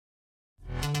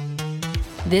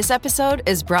This episode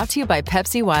is brought to you by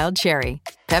Pepsi Wild Cherry.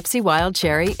 Pepsi Wild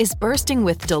Cherry is bursting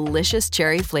with delicious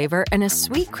cherry flavor and a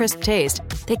sweet, crisp taste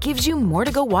that gives you more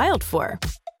to go wild for.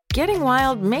 Getting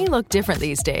wild may look different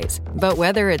these days, but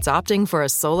whether it's opting for a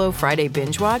solo Friday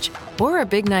binge watch or a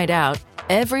big night out,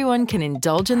 everyone can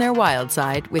indulge in their wild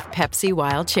side with Pepsi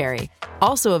Wild Cherry.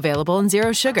 Also available in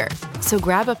Zero Sugar. So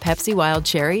grab a Pepsi Wild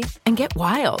Cherry and get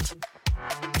wild.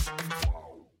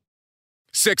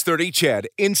 630 CHED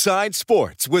Inside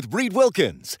Sports with Reed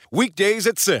Wilkins. Weekdays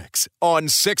at 6 on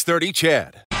 630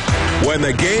 CHED. When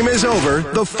the game is over,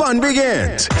 the fun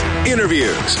begins.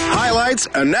 Interviews, highlights,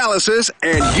 analysis,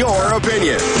 and your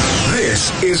opinion. This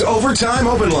is Overtime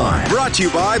Open Line, brought to you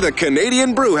by the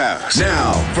Canadian Brew House.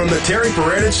 Now, from the Terry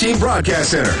Peranich Team Broadcast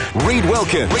Center, Reed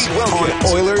Wilkins on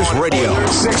Oilers Radio,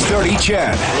 630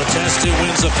 CHED. Letestu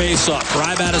wins the faceoff.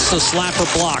 Rybatis the slapper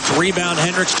blocked. Rebound,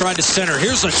 Hendricks tried to center.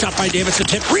 Here's the shot by Davidson.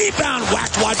 Tip. Rebound,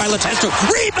 whacked wide by Letestu.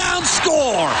 Rebound,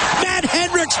 score! Matt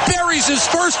Hendricks buries his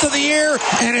first of the year,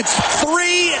 and it's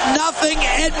 3-0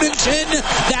 Edmonton.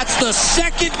 That's the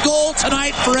second goal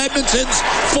tonight for Edmonton's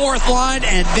fourth line,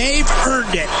 and they've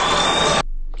earned it.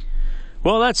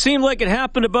 Well, that seemed like it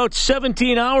happened about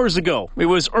 17 hours ago. It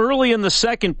was early in the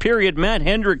second period. Matt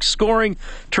Hendricks scoring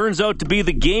turns out to be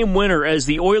the game winner as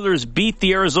the Oilers beat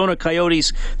the Arizona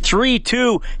Coyotes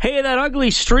 3-2. Hey, that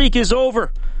ugly streak is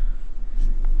over.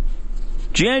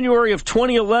 January of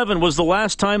 2011 was the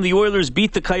last time the Oilers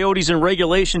beat the Coyotes in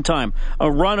regulation time. A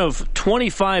run of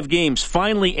 25 games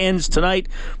finally ends tonight.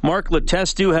 Mark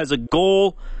Letestu has a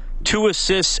goal, 2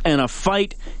 assists, and a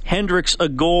fight. Hendricks a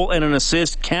goal and an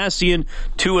assist. Kassian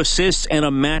 2 assists and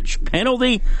a match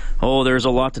penalty. Oh, there's a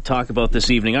lot to talk about this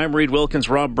evening. I'm Reed Wilkins.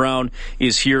 Rob Brown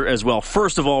is here as well.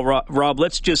 First of all, Rob,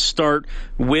 let's just start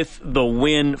with the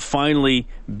win, finally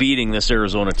beating this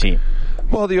Arizona team.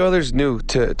 Well, the Oilers knew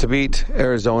to beat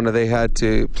Arizona, they had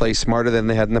to play smarter than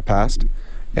they had in the past.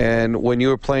 And when you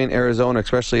were playing Arizona,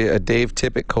 especially a Dave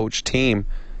Tippett coach team,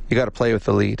 you got to play with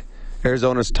the lead.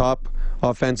 Arizona's top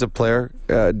offensive player,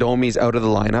 Domi's out of the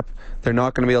lineup. They're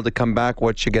not going to be able to come back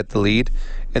once you get the lead.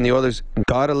 And the Oilers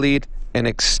got a lead and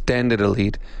extended a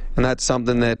lead. And that's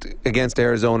something that, against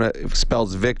Arizona,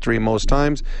 spells victory most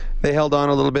times. They held on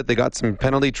a little bit. They got some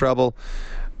penalty trouble.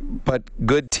 But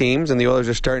good teams, and the Oilers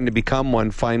are starting to become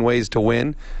one, find ways to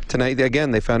win. Tonight,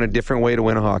 again, they found a different way to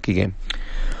win a hockey game.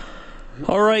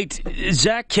 All right,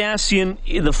 Zach Kassian,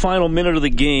 in the final minute of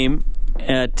the game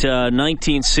at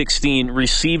 19:16,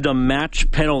 received a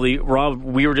match penalty. Rob,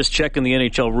 we were just checking the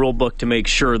NHL rulebook to make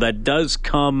sure that does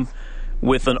come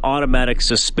with an automatic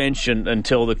suspension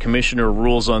until the commissioner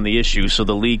rules on the issue, so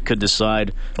the league could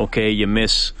decide, okay, you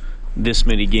miss this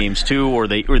many games too, or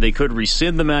they could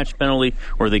rescind the match penalty,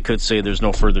 or they could say there's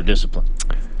no further discipline.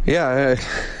 Yeah,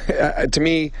 to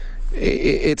me,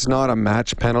 it's not a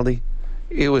match penalty.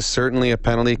 It was certainly a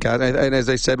penalty. And as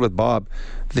I said with Bob,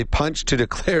 the punch to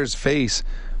Declare's face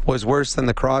was worse than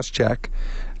the cross-check.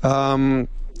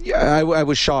 I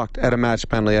was shocked at a match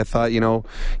penalty. I thought,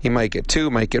 he might get 2,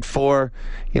 might get 4.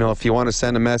 If you want to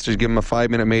send a message, give him a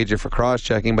 5-minute major for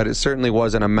cross-checking, but it certainly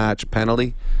wasn't a match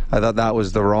penalty. I thought that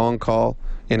was the wrong call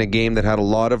in a game that had a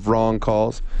lot of wrong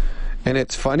calls. And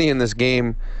it's funny in this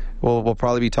game, we'll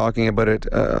probably be talking about it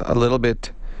a little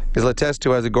bit, is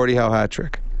Letestu has a Gordie Howe hat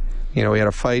trick. He had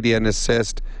a fight, he had an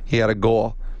assist, he had a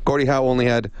goal. Gordie Howe only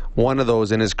had one of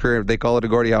those in his career. They call it a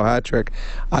Gordie Howe hat trick.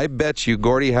 I bet you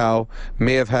Gordie Howe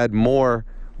may have had more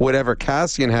whatever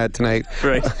Kassian had tonight,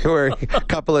 right, where a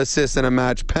couple assists and a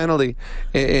match penalty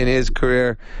in his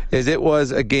career. It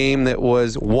was a game that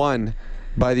was won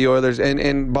by the Oilers,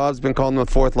 and Bob's been calling them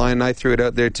the fourth line, and I threw it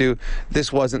out there too.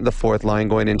 This wasn't the fourth line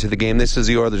going into the game. This is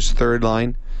the Oilers' third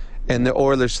line. And the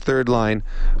Oilers' third line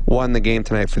won the game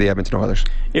tonight for the Edmonton Oilers.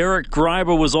 Eric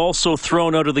Gryba was also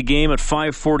thrown out of the game at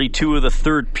 5:42 of the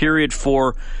third period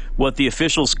for what the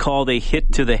officials called a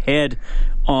hit to the head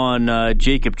on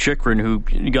Jacob Chychrun, who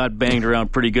got banged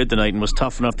around pretty good tonight and was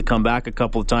tough enough to come back a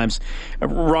couple of times.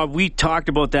 Rob, we talked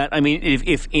about that. I mean,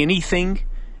 if anything,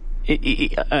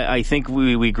 I think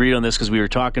we agreed on this because we were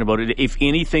talking about it. If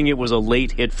anything, it was a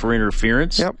late hit for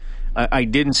interference. Yep. I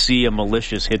didn't see a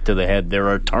malicious hit to the head there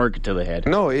or a target to the head.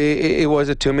 No, it was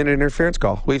a 2-minute interference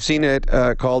call. We've seen it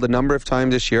called a number of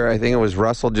times this year. I think it was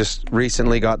Russell just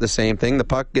recently got the same thing. The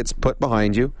puck gets put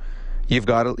behind you. You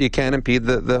can't impede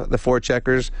the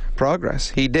forechecker's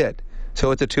progress. He did.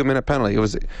 So it's a 2-minute penalty.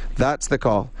 That's the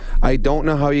call. I don't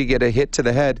know how you get a hit to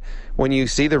the head. When you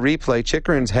see the replay,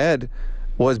 Chychrun's head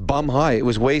was bum high. It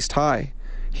was waist high.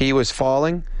 He was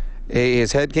falling.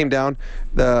 His head came down.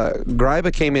 The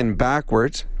Gryba came in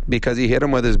backwards because he hit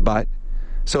him with his butt.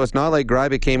 So it's not like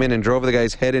Greibe came in and drove the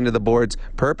guy's head into the boards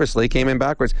purposely, came in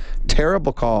backwards.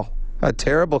 Terrible call. A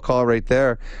terrible call right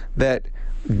there that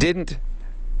didn't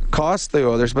cost the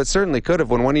Oilers, but certainly could have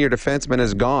when one of your defensemen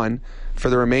is gone for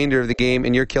the remainder of the game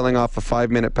and you're killing off a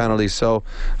 5-minute penalty. So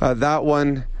that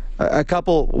one, a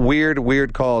couple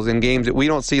weird calls in games that we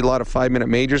don't see a lot of 5-minute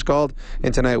majors called,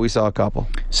 and tonight we saw a couple.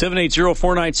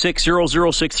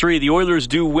 780-496-0063. The Oilers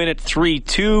do win it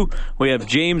 3-2. We have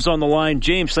James on the line.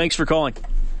 James, thanks for calling.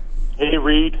 Hey,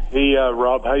 Reed. Hey,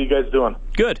 Rob. How you guys doing?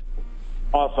 Good.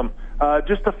 Awesome.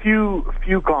 Just a few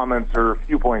comments or a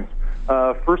few points.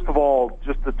 First of all,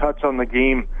 just to touch on the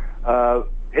game,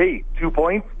 hey, 2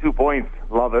 points.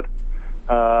 Love it.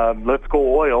 Let's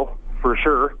go Oil, for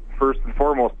sure, first and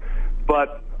foremost.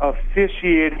 But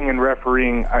officiating and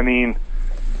refereeing, I mean,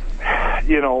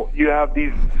 you have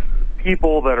these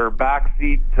people that are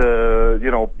backseat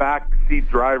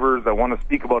drivers that want to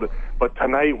speak about it, but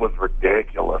tonight was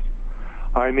ridiculous.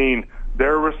 I mean,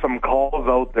 there were some calls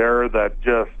out there that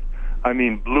just,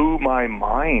 blew my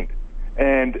mind.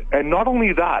 And not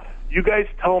only that, you guys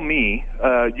tell me,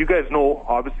 you guys know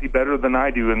obviously better than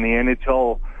I do in the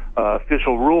NHL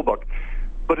official rule book,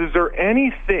 but is there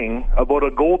anything about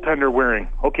a goaltender wearing,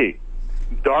 okay,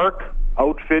 dark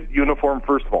outfit uniform,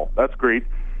 first of all, that's great,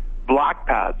 black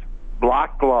pads,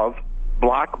 black glove,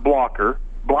 black blocker,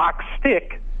 black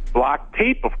stick, black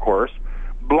tape, of course,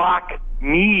 black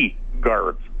knee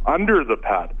guards under the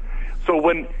pad. So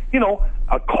when,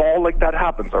 a call like that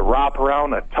happens, a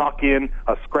wraparound, a tuck in,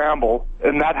 a scramble,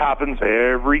 and that happens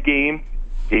every game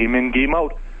in, game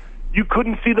out, you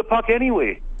couldn't see the puck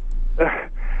anyway.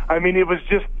 It was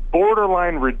just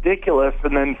borderline ridiculous,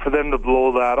 and then for them to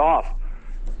blow that off.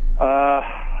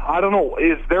 I don't know.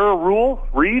 Is there a rule,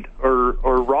 Reed or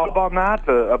Rob, on that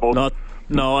about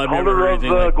No, I've never color heard of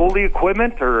anything goalie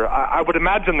equipment? Or I would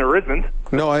imagine there isn't.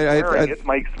 No, it's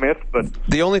Mike Smith, but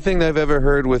the only thing that I've ever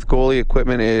heard with goalie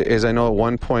equipment is I know at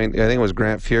one point, I think it was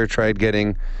Grant Fuhr tried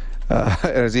getting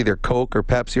it was either Coke or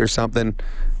Pepsi or something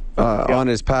on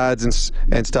his pads and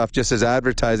stuff, just as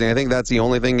advertising. I think that's the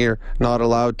only thing you're not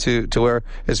allowed to wear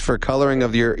is for coloring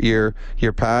of your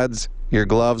pads, your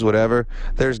gloves, whatever.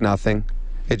 There's nothing.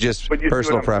 It's just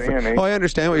personal preference. Saying, eh? Oh, I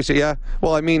understand what you say. Yeah.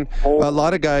 Well, a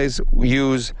lot of guys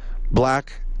use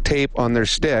black tape on their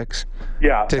sticks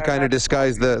to kind of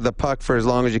disguise the puck for as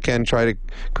long as you can, try to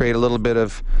create a little bit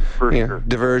of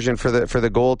diversion for the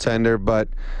goaltender. But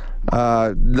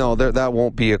no, that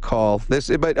won't be a call.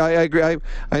 But I agree.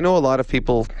 I know a lot of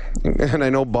people, and I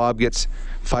know Bob gets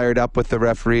fired up with the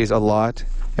referees a lot.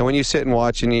 And when you sit and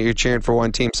watch and you're cheering for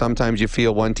one team, sometimes you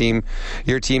feel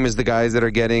your team is the guys that are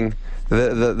getting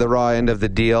the raw end of the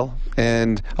deal.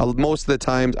 And most of the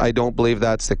times, I don't believe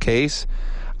that's the case.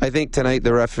 I think tonight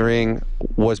the refereeing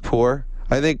was poor.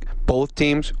 I think both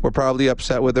teams were probably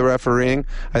upset with the refereeing.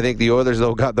 I think the Oilers,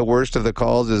 though, got the worst of the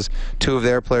calls as two of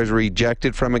their players were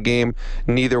ejected from a game.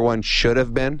 Neither one should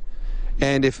have been.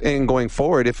 And going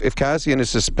forward, if Kassian is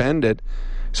suspended,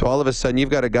 so all of a sudden you've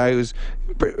got a guy who's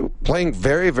playing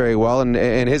very, very well,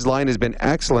 and his line has been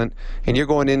excellent, and you're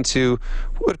going into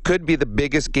what could be the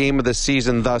biggest game of the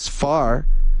season thus far,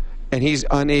 and he's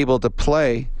unable to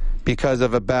play because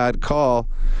of a bad call.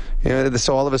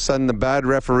 So all of a sudden the bad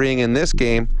refereeing in this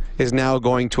game is now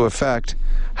going to affect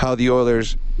how the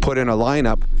Oilers put in a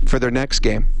lineup for their next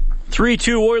game.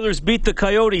 3-2 Oilers beat the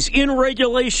Coyotes in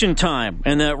regulation time.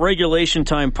 And that regulation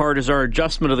time part is our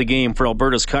adjustment of the game for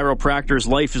Alberta's chiropractors.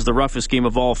 Life is the roughest game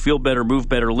of all. Feel better, move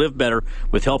better, live better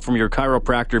with help from your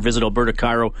chiropractor. Visit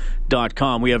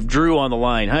albertachiro.com. We have Drew on the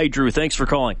line. Hi, Drew. Thanks for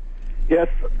calling. Yes,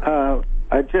 I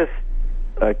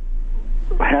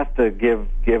have to give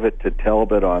it to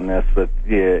Talbot on this. With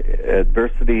the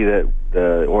adversity that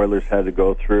the Oilers had to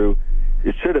go through,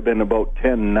 it should have been about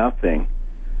 10-0.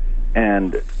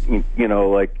 And,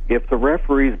 if the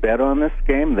referees bet on this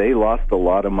game, they lost a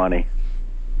lot of money.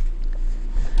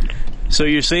 So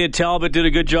you're saying Talbot did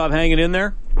a good job hanging in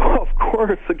there? Well, of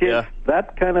course. Against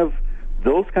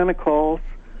those kind of calls,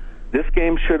 this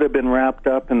game should have been wrapped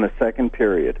up in the second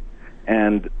period.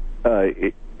 And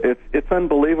it's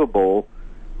unbelievable.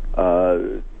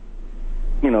 I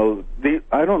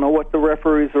don't know what the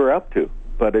referees are up to,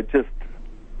 but it just,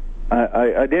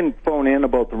 I didn't phone in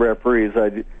about the referees.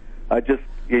 I just,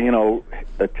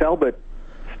 Talbot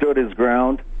stood his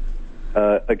ground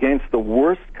against the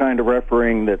worst kind of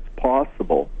refereeing that's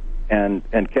possible and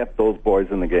kept those boys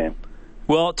in the game.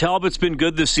 Well, Talbot's been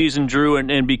good this season, Drew,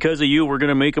 and because of you, we're going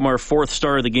to make him our fourth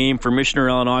star of the game for Missioner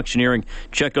Allen Auctioneering.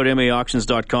 Check out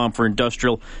MAauctions.com for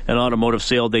industrial and automotive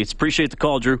sale dates. Appreciate the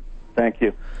call, Drew. Thank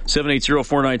you.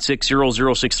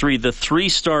 780-496-0063. The 3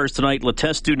 stars tonight: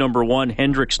 Letestu number 1,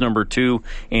 Hendricks number 2,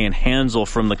 and Hansel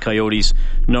from the Coyotes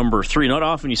number 3. Not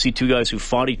often you see 2 guys who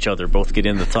fought each other both get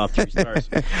in the top 3 stars.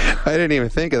 I didn't even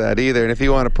think of that either. And if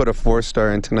you want to put a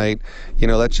 4-star in tonight,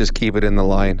 let's just keep it in the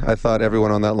line. I thought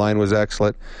everyone on that line was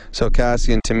excellent. So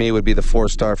Cassian, to me, would be the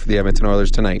 4-star for the Edmonton Oilers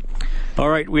tonight. All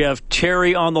right, we have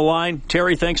Terry on the line.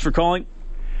 Terry, thanks for calling.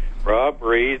 Rob,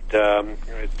 Reed,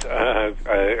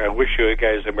 I wish you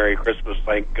guys a Merry Christmas.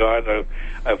 Thank God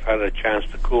I've had a chance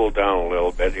to cool down a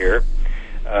little bit here.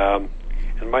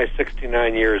 In my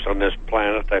 69 years on this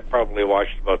planet, I probably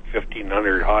watched about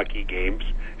 1,500 hockey games,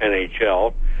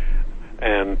 NHL,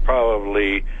 and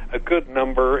probably a good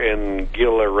number in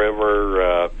Gila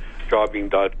River,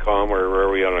 jobbing.com, or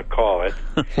wherever you want to call it.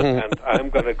 And I'm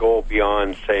going to go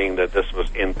beyond saying that this was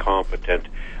incompetent.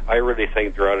 I really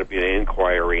think there ought to be an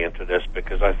inquiry into this,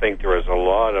 because I think there was a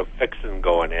lot of fixing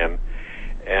going in.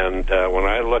 And when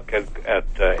I look at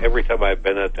every time I've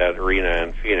been at that arena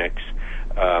in Phoenix,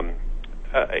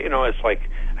 it's like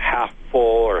half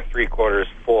full or 3/4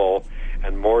 full,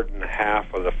 and more than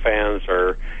half of the fans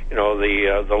are,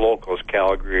 the locals,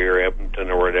 Calgary or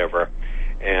Edmonton or whatever.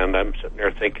 And I'm sitting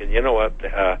there thinking, you know what,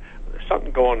 there's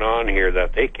something going on here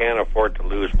that they can't afford to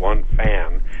lose one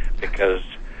fan, because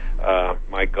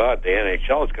my God, the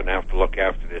NHL is going to have to look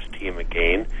after this team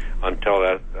again until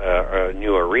that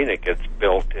new arena gets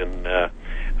built in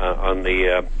on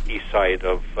the east side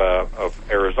of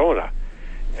Arizona.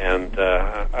 And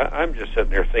I'm just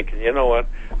sitting there thinking, you know what,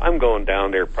 I'm going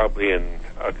down there probably in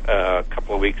a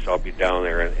couple of weeks. I'll be down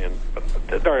there, and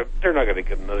they're not going to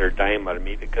get another dime out of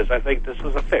me, because I think this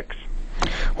was a fix.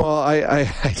 Well,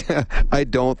 I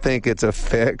don't think it's a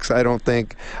fix. I don't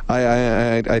think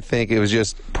I think it was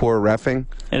just poor reffing.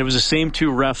 And it was the same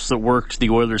 2 refs that worked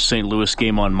the Oilers-St. Louis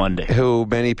game on Monday, who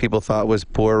many people thought was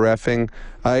poor reffing.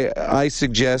 I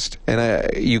suggest,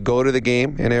 and you go to the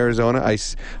game in Arizona.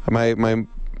 My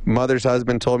mother's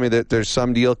husband told me that there's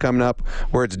some deal coming up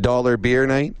where it's dollar beer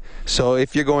night. So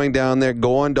if you're going down there,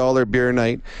 go on dollar beer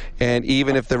night, and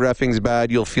even if the reffing's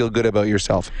bad, you'll feel good about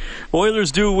yourself.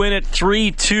 Oilers do win it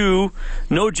 3-2.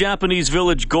 No Japanese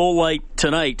Village goal light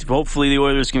tonight. Hopefully the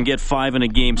Oilers can get 5 in a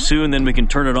game soon. Then we can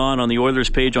turn it on the Oilers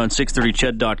page on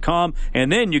 630ched.com,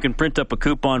 and then you can print up a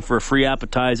coupon for a free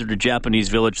appetizer to Japanese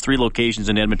Village. 3 locations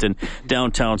in Edmonton: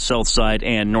 downtown, south side,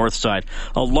 and north side.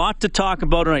 A lot to talk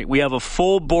about tonight. We have a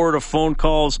full board of phone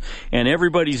calls, and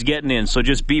everybody's getting in, so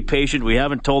just be patient. We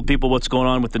haven't told people what's going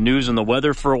on with the news and the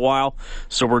weather for a while,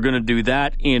 so we're going to do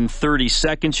that in 30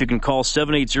 seconds. You can call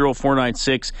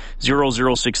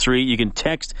 780-496-0063. You can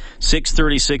text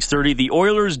 630-630. The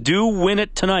Oilers do win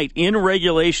it tonight in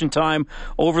regulation time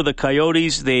over the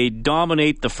Coyotes. They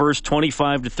dominate the first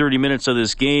 25 to 30 minutes of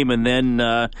this game, and then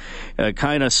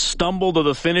kind of stumble to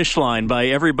the finish line by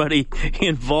everybody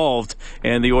involved,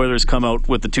 and the Oilers come out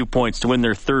with the 2 points to win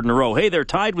their 3rd in a row. Hey, they're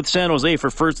tied with San Jose for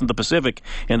 1st in the Pacific,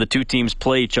 and the 2 teams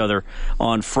play each other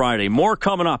on Friday. More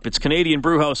coming up. It's Canadian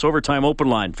Brewhouse Overtime Open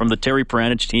Line from the Terry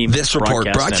Peranich team. This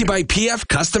report brought to you by PF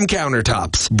Custom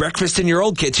Countertops. Breakfast in your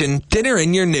old kitchen, dinner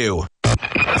in your new.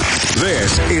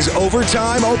 This is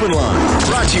Overtime Open Line,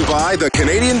 brought to you by the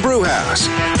Canadian Brewhouse.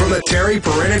 From the Terry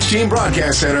Peranich Team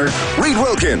Broadcast Center, Reed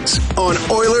Wilkins on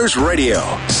Oilers Radio,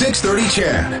 630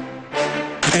 CHED.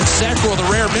 And Central, the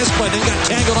rare misplay, then got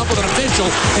tangled up with an official.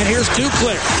 And here's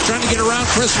Duclair trying to get around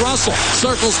Chris Russell.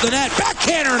 Circles the net.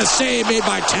 Backhander and a save made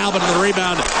by Talbot, and the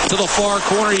rebound to the far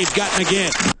corner. He's gotten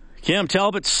again. Cam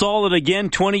Talbot solid again,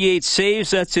 28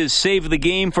 saves. That's his save of the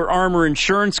game for Armor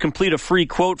Insurance. Complete a free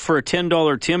quote for a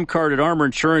 $10 Tim card at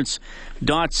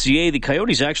armorinsurance.ca. The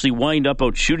Coyotes actually wind up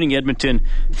out shooting Edmonton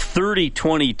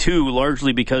 30-22,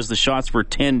 largely because the shots were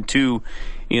 10-2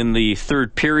 in the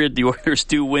 3rd period. The Oilers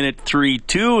do win it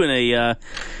 3-2 in a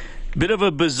bit of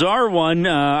a bizarre one.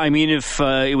 If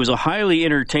it was a highly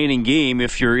entertaining game,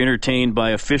 if you're entertained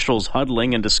by officials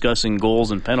huddling and discussing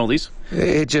goals and penalties.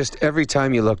 It just, every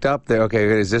time you looked up there,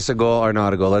 okay, is this a goal or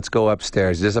not a goal? Let's go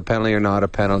upstairs. Is this a penalty or not a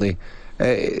penalty?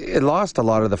 It lost a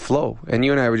lot of the flow. And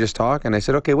you and I were just talking. I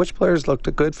said, okay, which players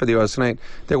looked good for the Oilers tonight?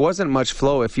 There wasn't much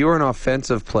flow. If you were an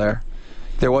offensive player,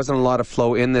 there wasn't a lot of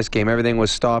flow in this game. Everything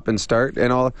was stop and start,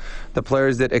 and all the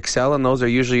players that excel in those are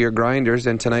usually your grinders,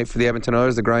 and tonight for the Edmonton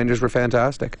Oilers, the grinders were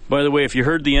fantastic. By the way, if you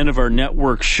heard the end of our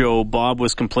network show, Bob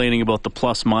was complaining about the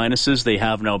plus-minuses. They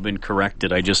have now been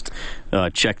corrected. I just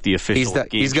checked the official game.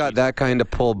 He's got that kind of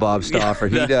pull, Bob Stauffer.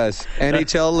 He does.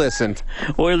 NHL listened.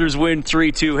 Oilers win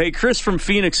 3-2. Hey, Chris from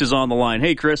Phoenix is on the line.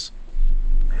 Hey, Chris.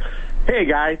 Hey,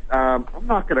 guys. I'm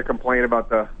not going to complain about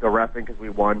the reffing because we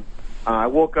won. I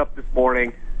woke up this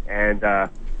morning and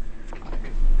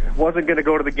wasn't going to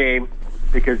go to the game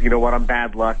because, you know what, I'm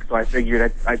bad luck. So I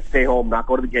figured I'd stay home, not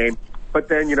go to the game. But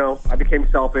then, you know, I became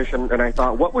selfish, and I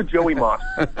thought, what would Joey Moss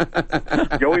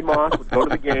do? Joey Moss would go to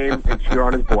the game and cheer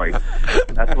on his boys.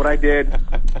 That's what I did.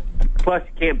 Plus,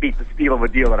 you can't beat the steal of a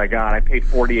deal that I got. I paid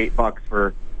 $48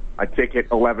 for a ticket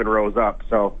 11 rows up.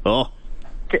 So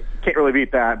can't really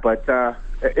beat that. But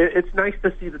it's nice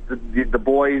to see that the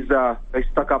boys, they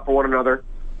stuck up for one another.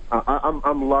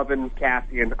 I'm loving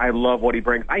Cassian. I love what he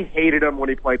brings. I hated him when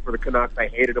he played for the Canucks. I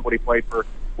hated him when he played for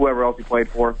whoever else he played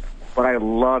for. But I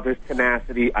love his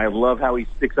tenacity. I love how he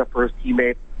sticks up for his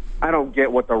teammates. I don't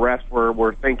get what the refs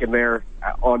were thinking there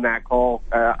on that call.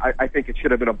 I think it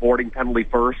should have been a boarding penalty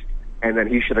first, and then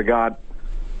he should have got,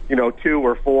 2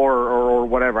 or 4 or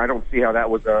whatever. I don't see how that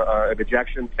was an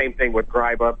ejection. Same thing with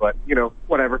Gryba, but,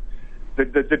 whatever.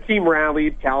 The team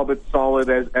rallied. Talbot's solid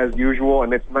as usual,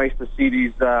 and it's nice to see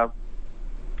these,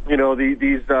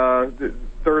 these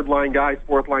third-line guys,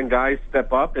 fourth-line guys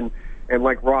step up. And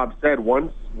like Rob said,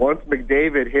 once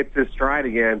McDavid hits his stride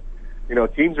again,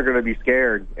 teams are going to be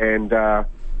scared. And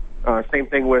same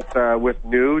thing with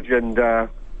Nuge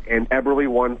and Eberle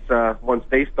once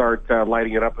they start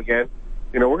lighting it up again.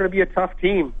 We're going to be a tough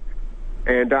team.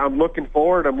 And I'm looking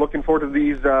forward.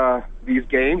 To these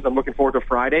games. I'm looking forward to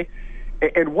Friday.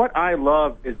 And what I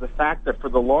love is the fact that for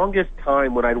the longest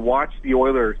time when I'd watch the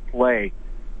Oilers play,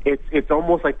 it's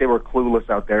almost like they were clueless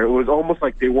out there. It was almost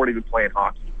like they weren't even playing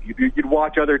hockey. You'd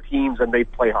watch other teams and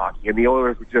they'd play hockey, and the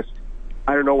Oilers were just,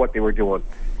 I don't know what they were doing.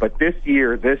 But this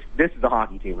year, this is a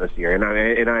hockey team this year,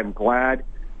 and I'm glad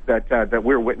that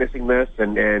we're witnessing this,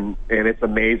 and it's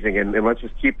amazing. And let's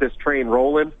just keep this train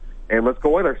rolling, and let's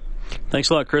go Oilers. Thanks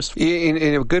a lot, Chris. In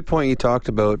a good point you talked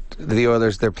about the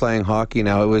Oilers, they're playing hockey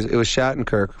now. It was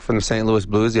Shattenkirk from the St. Louis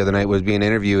Blues the other night was being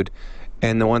interviewed,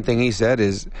 and the one thing he said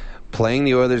is, playing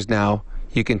the Oilers now,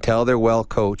 you can tell they're well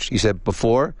coached. He said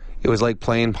before, it was like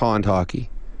playing pond hockey.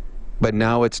 But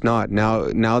now it's not.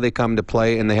 Now they come to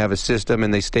play and they have a system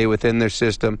and they stay within their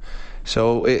system.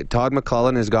 So Todd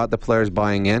McLellan has got the players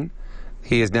buying in.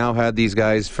 He has now had these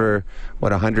guys for,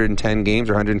 110 games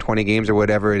or 120 games or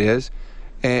whatever it is.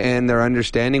 And they're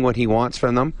understanding what he wants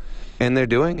from them, and they're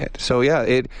doing it. So, yeah,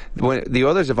 the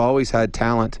Oilers have always had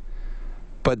talent,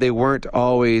 but they weren't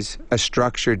always a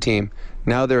structured team.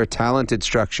 Now they're a talented,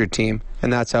 structured team,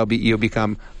 and that's how you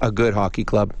become a good hockey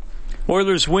club.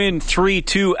 Oilers win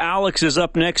 3-2. Alex is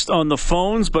up next on the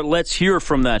phones, but let's hear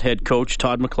from that head coach,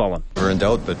 Todd McLellan. We're in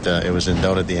doubt, but it was in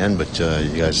doubt at the end, but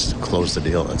you guys closed the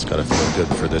deal. That's got to feel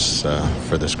good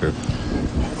for this group.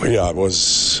 Yeah, it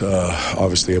was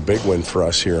obviously a big win for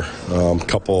us here.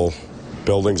 Couple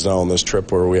buildings now on this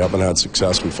trip where we haven't had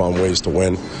success. We found ways to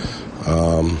win.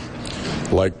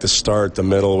 Like the start, the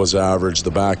middle was average.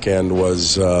 The back end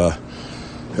was, a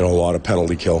lot of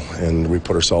penalty kill, and we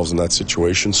put ourselves in that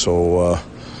situation. So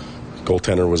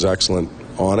goaltender was excellent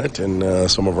on it, and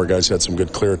some of our guys had some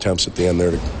good clear attempts at the end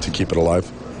there to keep it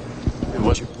alive.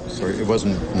 It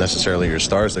wasn't necessarily your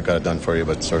stars that got it done for you,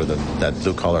 but sort of that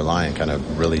blue-collar line kind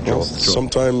of really drove.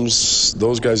 Sometimes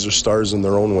those guys are stars in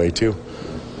their own way, too.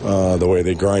 The way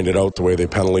they grind it out, the way they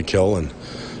penalty kill, and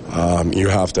you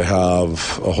have to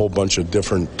have a whole bunch of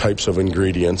different types of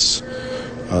ingredients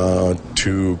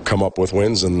to come up with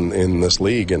wins in this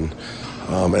league. And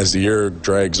as the year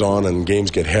drags on and games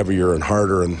get heavier and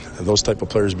harder, and those type of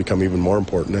players become even more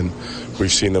important. And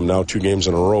we've seen them now 2 games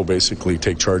in a row basically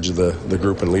take charge of the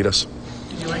group and lead us.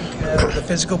 Did you like the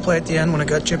physical play at the end when it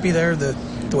got chippy there, the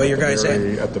way your guys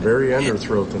said? At the very end or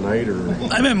throughout the night? Or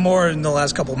I meant more in the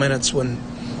last couple minutes when...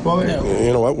 Well,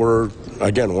 you know what, we're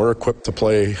equipped to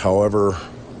play however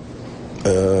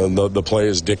the play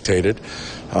is dictated.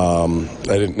 I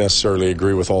didn't necessarily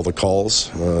agree with all the calls,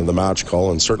 the match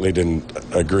call, and certainly didn't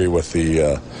agree with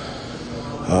the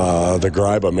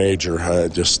Gryba major.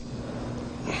 Just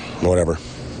whatever.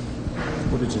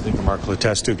 What did you think of Mark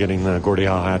Letestu getting the Gordie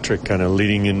Howe hat trick, kind of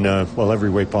leading in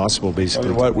every way possible,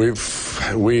 basically? What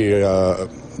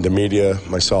the media,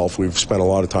 myself, we've spent a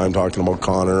lot of time talking about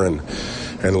Connor and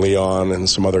Leon and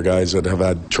some other guys that have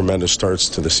had tremendous starts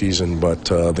to the season, but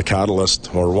the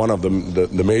catalyst, or one of them,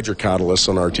 the major catalysts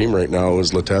on our team right now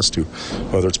is Letestu.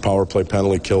 Whether it's power play,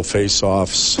 penalty kill,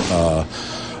 face-offs,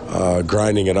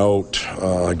 grinding it out,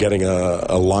 getting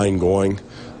a line going.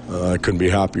 I couldn't be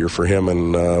happier for him,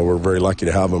 and we're very lucky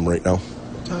to have him right now.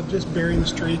 Just burying the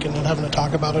streak and not having to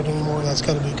talk about it anymore, that's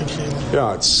got to be a good feeling.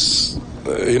 Yeah, it's...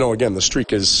 again, the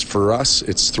streak is, for us,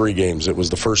 it's 3 games. It was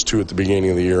the first 2 at the beginning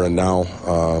of the year, and now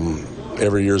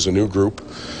every year is a new group.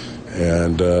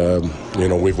 And,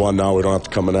 we've won now. We don't have to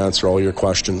come and answer all your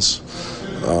questions.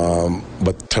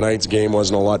 But tonight's game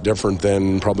wasn't a lot different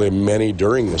than probably many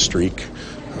during the streak.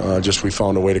 just we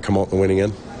found a way to come out in the winning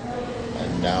end.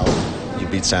 And now you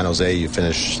beat San Jose. You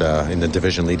finished in the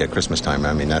division lead at Christmas time.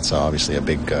 I mean, that's obviously a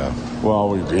big...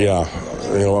 Well, yeah.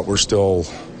 You know what? We're still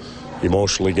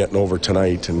emotionally getting over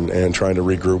tonight and trying to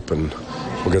regroup, and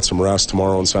we'll get some rest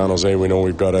tomorrow in San Jose. We know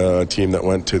we've got a team that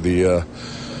went to the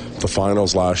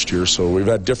finals last year, so we've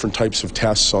had different types of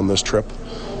tests on this trip.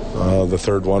 The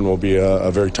third one will be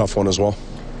a very tough one as well.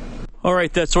 All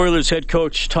right, that's Oilers head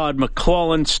coach Todd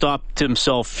McLellan. Stopped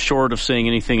himself short of saying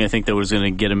anything I think that was going to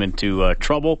get him into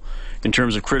trouble in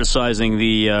terms of criticizing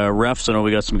the refs. I know we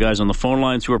got some guys on the phone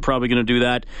lines who are probably going to do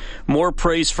that. More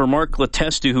praise for Mark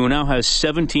Letestu, who now has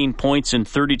 17 points in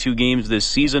 32 games this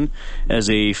season as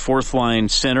a fourth-line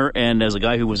center and as a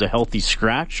guy who was a healthy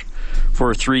scratch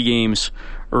for 3 games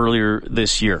earlier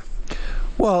this year.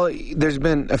 Well, there's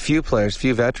been a few players,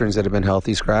 few veterans that have been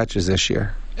healthy scratches this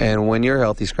year. And when you're a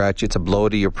healthy scratch, it's a blow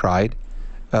to your pride.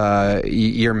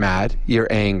 You're mad. You're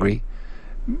angry.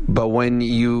 But when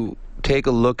you take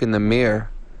a look in the mirror,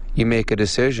 you make a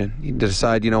decision. You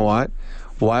decide, you know what?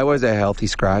 Why was I a healthy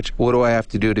scratch? What do I have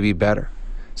to do to be better?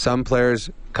 Some players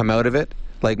come out of it,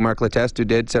 like Mark Letestu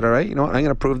did, said, all right, you know what? I'm going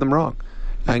to prove them wrong.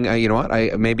 You know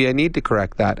what? Maybe I need to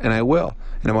correct that, and I will.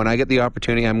 And when I get the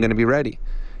opportunity, I'm going to be ready.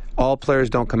 All players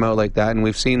don't come out like that, and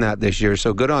we've seen that this year.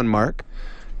 So good on Mark,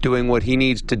 doing what he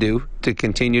needs to do to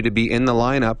continue to be in the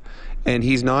lineup. And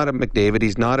he's not a McDavid,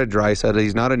 he's not a Draisaitl,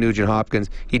 he's not a Nugent Hopkins.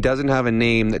 He doesn't have a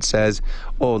name that says,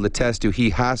 oh, Letestu,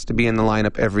 he has to be in the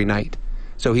lineup every night.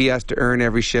 So he has to earn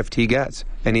every shift he gets,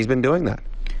 and he's been doing that.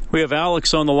 We have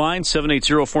Alex on the line,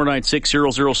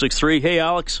 780-496-0063. Hey,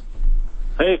 Alex.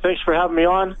 Hey, thanks for having me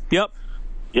on. Yep.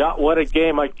 Yeah, what a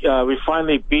game. We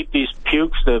finally beat these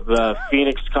pukes, the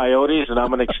Phoenix Coyotes, and I'm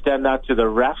going to extend that to the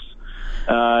refs.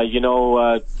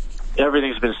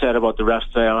 Everything's been said about the refs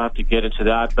today. I don't have to get into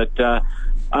that. But I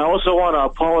also want to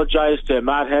apologize to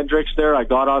Matt Hendricks there. I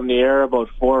got on the air about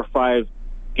 4 or 5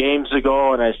 games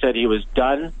ago, and I said he was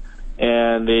done.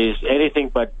 And he's anything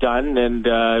but done. And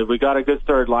we got a good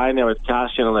third line there with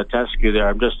Cassian and Letestu there.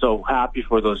 I'm just so happy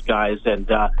for those guys.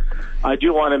 And I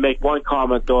do want to make one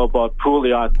comment, though, about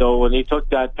Pouliot, though. When he took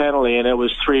that penalty and it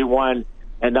was 3-1,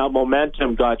 and that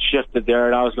momentum got shifted there,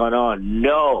 and I was going, oh,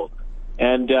 no.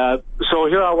 And so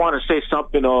here I want to say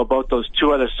something, though, about those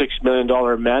 2 other $6 million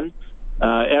men,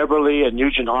 Eberle and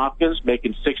Nugent Hopkins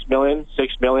making $6 million,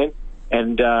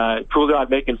 and Pouliot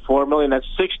making $4 million. That's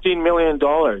 $16 million.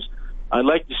 I'd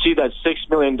like to see that $6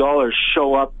 million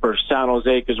show up for San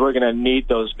Jose because we're going to need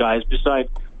those guys besides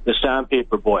the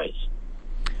Sandpaper boys.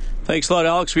 Thanks a lot,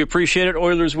 Alex. We appreciate it.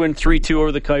 Oilers win 3-2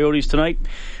 over the Coyotes tonight.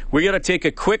 We got to take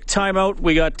a quick timeout.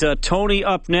 We got Tony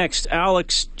up next.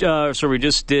 Alex, we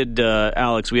just did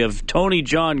Alex. We have Tony,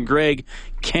 John, Greg,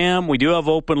 Cam. We do have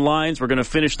open lines. We're going to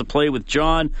finish the play with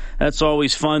John. That's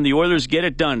always fun. The Oilers get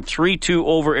it done. 3-2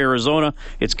 over Arizona.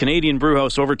 It's Canadian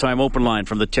Brewhouse Overtime Open Line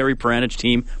from the Terry Peranich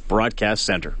Team Broadcast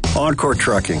Center. Encore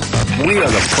Trucking. We are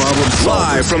the problem solvers.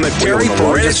 Live from the Terry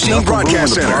Peranich Team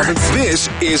Broadcast Center. This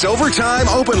is Overtime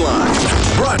Open Line.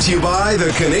 Brought to you by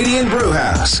the Canadian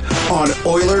Brewhouse on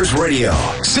Oilers Radio.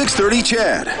 630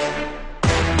 Chad.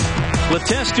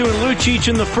 Letestu and Lucic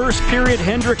in the first period,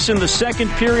 Hendricks in the second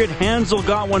period. Hansel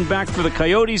got one back for the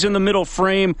Coyotes in the middle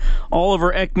frame.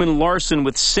 Oliver Ekman-Larsson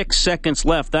with 6 seconds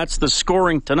left. That's the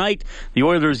scoring tonight. The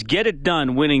Oilers get it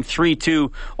done, winning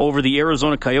 3-2 over the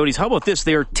Arizona Coyotes. How about this?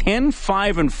 They are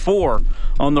 10-5-4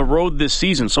 on the road this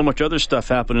season. So much other stuff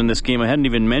happened in this game. I hadn't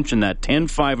even mentioned that.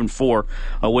 10-5-4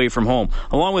 away from home.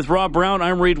 Along with Rob Brown,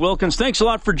 I'm Reed Wilkins. Thanks a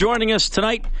lot for joining us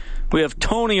tonight. We have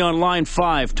Tony on line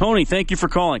 5. Tony, thank you for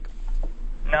calling.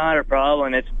 Not a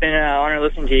problem. It's been an honor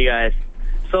listening to you guys.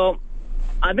 So,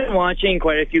 I've been watching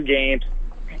quite a few games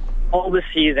all this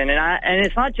season, and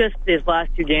it's not just these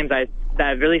last 2 games that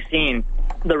I've really seen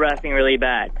the reffing really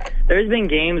bad. There's been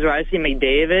games where I've seen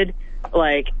McDavid,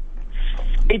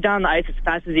 skate down the ice as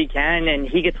fast as he can, and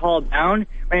he gets hauled down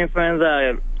right in front of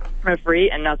the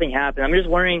referee, and nothing happens. I'm just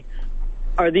wondering,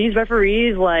 are these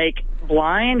referees,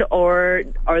 blind, or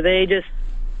are they just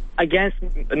against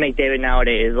McDavid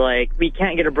nowadays? We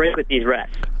can't get a break with these refs.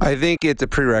 I think it's a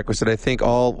prerequisite. I think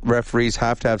all referees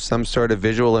have to have some sort of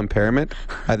visual impairment.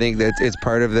 I think that it's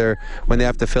part of when they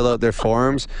have to fill out their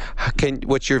forms.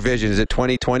 What's your vision? Is it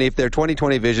 20/20? If they're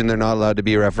 20/20 vision, they're not allowed to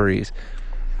be referees.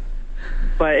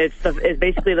 But it's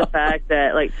basically the fact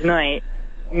that, tonight,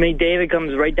 McDavid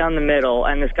comes right down the middle,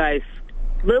 and this guy's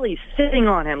literally sitting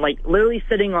on him.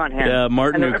 Yeah,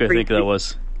 Martinuk, I think that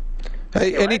was.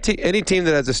 Hey, any team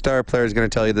that has a star player is going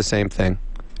to tell you the same thing.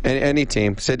 Any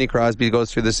team. Sidney Crosby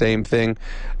goes through the same thing.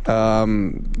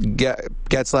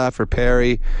 Getzlaf or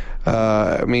Perry.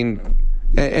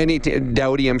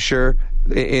 Doughty, I'm sure.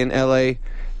 in LA,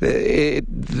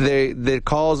 the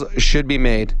calls should be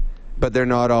made, but they're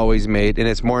not always made, and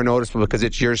it's more noticeable because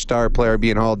it's your star player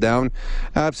being hauled down.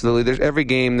 Absolutely. There's every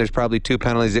game, there's probably 2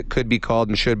 penalties that could be called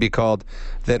and should be called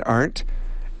that aren't.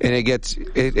 And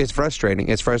it's frustrating.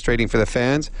 It's frustrating for the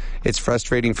fans. It's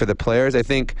frustrating for the players. I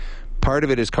think part of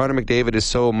it is Connor McDavid is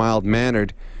so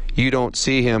mild-mannered. You don't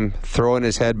see him throwing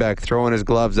his head back, throwing his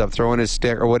gloves up, throwing his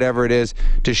stick, or whatever it is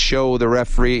to show the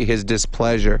referee his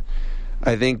displeasure.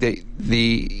 I think that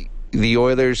the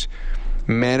Oilers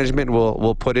management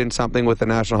will put in something with the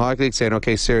National Hockey League saying,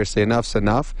 okay, seriously, enough's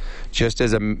enough, just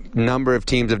as a number of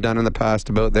teams have done in the past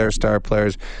about their star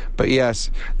players. But yes,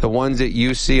 the ones that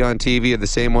you see on TV are the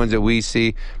same ones that we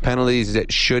see, penalties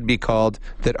that should be called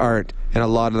that aren't, and a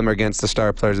lot of them are against the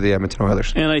star players of the Edmonton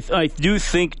Oilers. And I do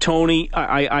think, Tony,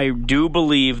 I do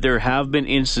believe there have been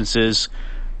instances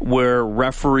where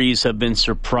referees have been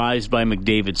surprised by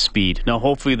McDavid's speed. Now,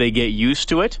 hopefully they get used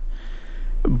to it.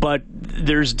 But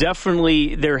there's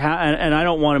definitely and I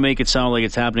don't want to make it sound like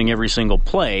it's happening every single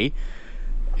play.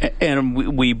 And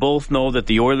we both know that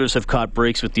the Oilers have caught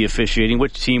breaks with the officiating.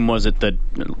 Which team was it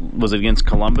against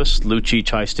Columbus? Lucic,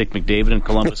 high stick McDavid, and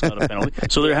Columbus got a penalty.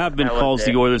 So there have been calls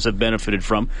the Oilers have benefited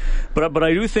from. But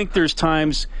I do think there's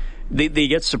times they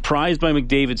get surprised by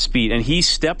McDavid's speed, and he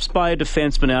steps by a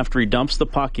defenseman after he dumps the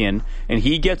puck in, and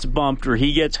he gets bumped or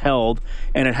he gets held,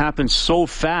 and it happens so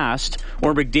fast,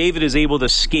 or McDavid is able to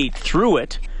skate through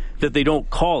it, that they don't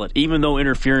call it, even though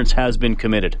interference has been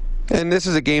committed. And this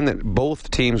is a game that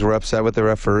both teams were upset with the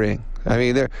refereeing. I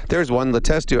mean, there's one,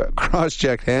 Letestu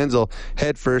cross-checked Hansel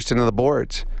head first into the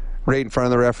boards, right in front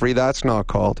of the referee. That's not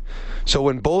called. So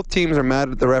when both teams are mad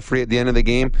at the referee at the end of the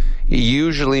game, it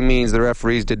usually means the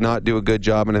referees did not do a good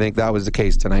job, and I think that was the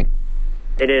case tonight.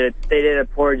 They did a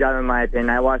poor job, in my opinion.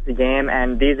 I watched the game,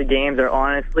 and these games are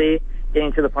honestly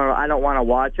getting to the point where I don't want to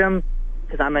watch them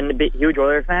because I'm a huge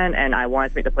Oilers fan, and I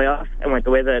want to make the playoffs. And with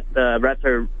the way that the refs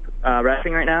are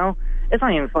reffing right now, it's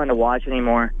not even fun to watch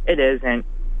anymore. It isn't.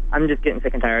 I'm just getting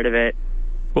sick and tired of it.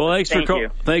 Well,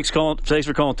 thanks for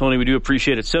calling, Tony. We do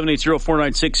appreciate it.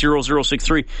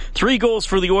 780-496-0063. 3 goals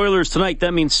for the Oilers tonight.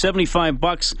 That means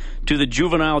 $75 to the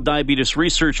Juvenile Diabetes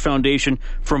Research Foundation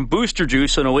from Booster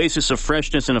Juice, an oasis of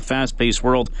freshness in a fast-paced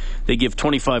world. They give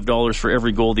 $25 for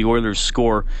every goal the Oilers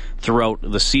score throughout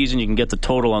the season. You can get the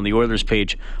total on the Oilers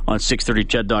page on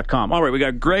 630ched.com. All right, we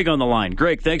got Greg on the line.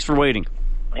 Greg, thanks for waiting.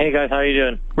 Hey, guys. How are you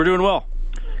doing? We're doing well.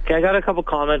 Okay, I got a couple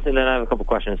comments, and then I have a couple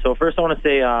questions. So first I want to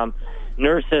say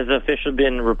Nurse has officially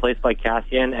been replaced by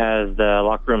Cassian as the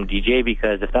locker room DJ,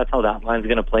 because if that's how that line's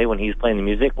going to play when he's playing the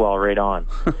music, well, right on.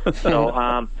 So,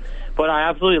 but I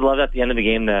absolutely loved at the end of the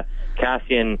game the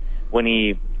Cassian, when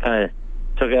he kind of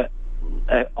took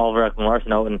Oliver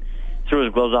Ekman-Larsson out and threw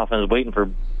his gloves off and was waiting for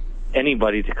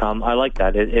anybody to come. I like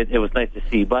that. It was nice to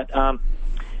see. But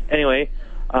anyway,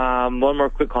 one more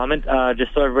quick comment,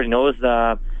 just so everybody knows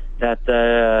that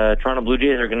the Toronto Blue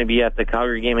Jays are going to be at the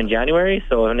Calgary game in January,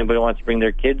 so if anybody wants to bring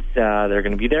their kids, they're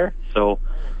going to be there. So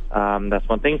that's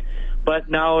one thing. But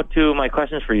now to my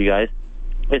questions for you guys.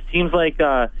 It seems like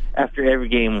after every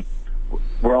game,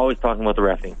 we're always talking about the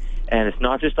reffing. And it's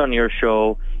not just on your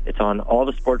show. It's on all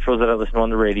the sports shows that I listen to on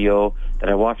the radio, that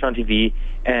I watch on TV,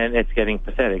 and it's getting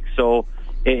pathetic. So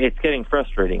it's getting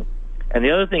frustrating. And the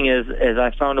other thing is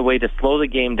I found a way to slow the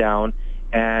game down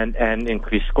and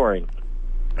increase scoring.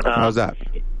 How's that?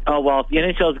 Well, if the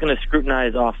NHL is going to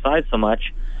scrutinize offside so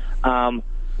much,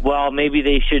 well, maybe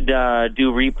they should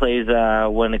do replays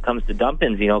when it comes to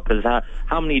dump-ins, because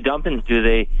how many dump-ins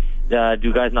do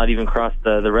guys not even cross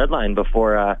the red line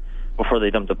before they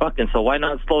dump the puck? And so why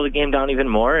not slow the game down even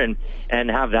more and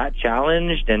have that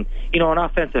challenged? And, an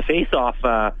offensive face-off,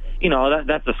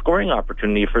 that's a scoring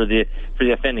opportunity for the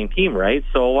offending team, right?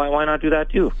 So why not do that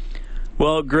too?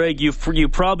 Well, Greg, you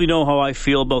probably know how I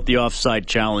feel about the offside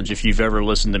challenge if you've ever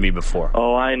listened to me before.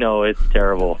 Oh, I know. It's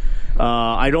terrible.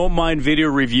 I don't mind video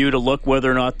review to look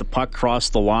whether or not the puck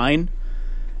crossed the line.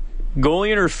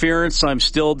 Goalie interference, I'm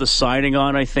still deciding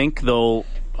on, I think, though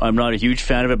I'm not a huge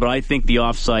fan of it, but I think the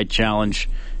offside challenge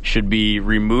should be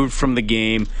removed from the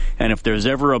game. And if there's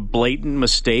ever a blatant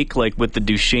mistake, like with the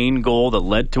Duchesne goal that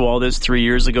led to all this 3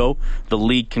 years ago, the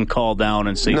league can call down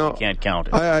and say you can't count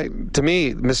it. To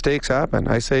me, mistakes happen.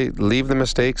 I say leave the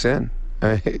mistakes in.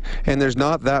 And there's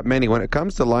not that many. When it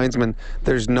comes to linesmen,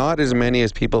 there's not as many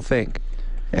as people think.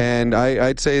 And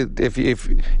I'd say if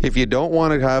you don't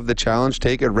want to have the challenge,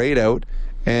 take it right out,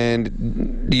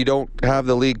 and you don't have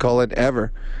the league call it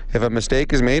ever. If a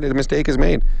mistake is made, a mistake is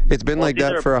made. It's been like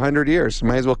that for 100 years.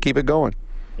 Might as well keep it going.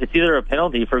 It's either a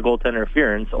penalty for goaltender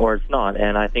interference or it's not.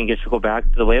 And I think it should go back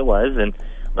to the way it was and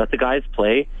let the guys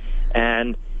play.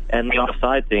 And And the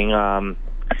offside thing,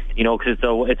 because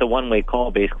it's a one-way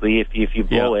call, basically. If you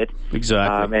blow it,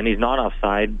 exactly, and he's not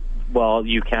offside, well,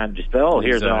 you can't just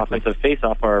here's an offensive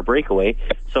face-off or a breakaway.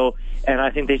 So, and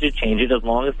I think they should change it as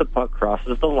long as the puck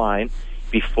crosses the line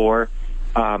before,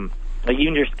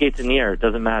 even your skates in the air, it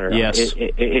doesn't matter. Yes.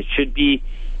 It should be,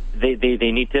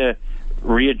 they need to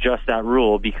readjust that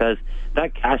rule, because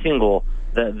that Kassian goal,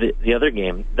 the other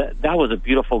game, that was a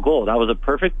beautiful goal. That was a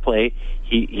perfect play.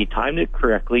 He timed it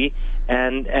correctly,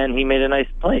 and he made a nice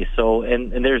play. So,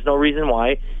 and there's no reason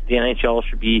why the NHL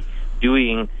should be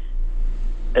doing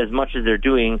as much as they're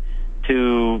doing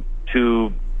to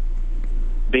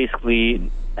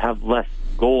basically have less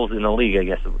goals in the league, I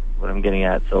guess is what I'm getting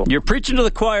at. So you're preaching to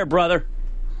the choir, brother.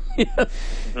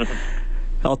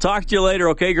 I'll talk to you later,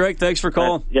 okay, Greg? Thanks for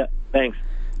calling. Yeah, thanks.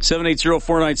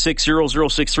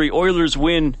 780-496-0063. Oilers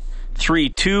win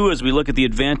 3-2 as we look at the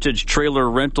Advantage Trailer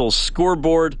Rentals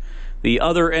scoreboard. The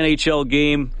other NHL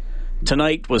game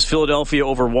tonight was Philadelphia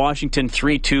over Washington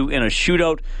 3-2 in a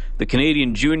shootout. The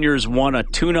Canadian Juniors won a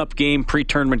tune-up game,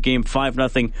 pre-tournament game,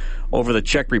 5-0 over the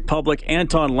Czech Republic.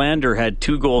 Anton Lander had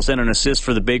 2 goals and an assist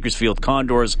for the Bakersfield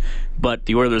Condors, but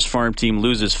the Oilers farm team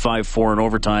loses 5-4 in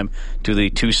overtime to the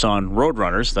Tucson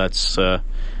Roadrunners. That's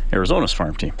Arizona's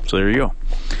farm team. So there you go.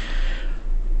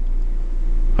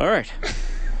 All right.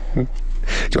 Do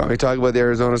you want me to talk about the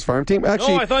Arizona's farm team?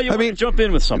 Actually, I thought you wanted to jump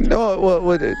in with something. No,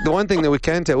 well, the one thing that we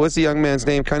can tell, what's the young man's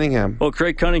name? Cunningham. Oh,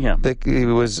 Craig Cunningham. He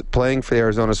was playing for the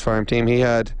Arizona's farm team.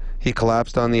 He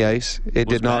collapsed on the ice. It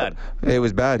was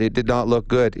bad. It did not look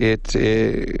good.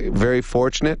 Very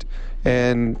fortunate.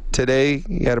 And today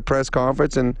he had a press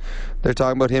conference, and they're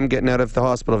talking about him getting out of the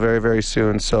hospital very, very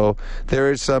soon. So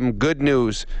there is some good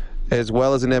news, as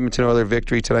well as an Edmonton Oilers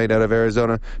victory tonight out of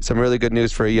Arizona. Some really good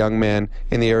news for a young man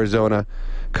in the Arizona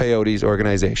Coyotes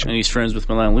organization. And he's friends with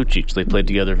Milan Lucic. They played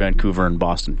together, Vancouver and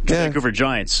Boston. Yeah. Vancouver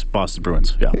Giants, Boston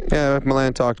Bruins. Yeah,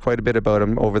 Milan talked quite a bit about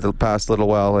him over the past little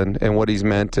while and what he's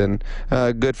meant, and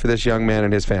good for this young man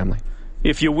and his family.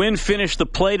 If you finish the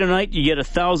play tonight, you get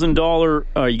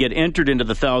 $1,000. You get entered into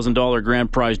the $1,000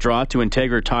 grand prize draw to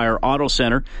Integra Tire Auto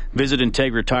Center. Visit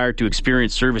Integra Tire to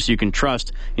experience service you can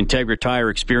trust. Integra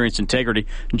Tire, experience integrity.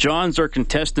 John's our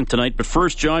contestant tonight, but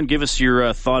first, John, give us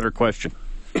your thought or question.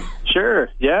 Sure.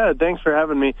 Yeah. Thanks for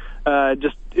having me.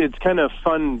 It's kind of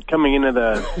fun coming into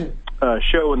the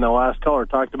show when the last caller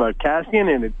talked about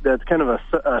Kassian, and that's kind of a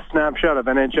snapshot of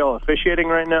NHL officiating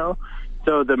right now.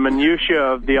 So the minutia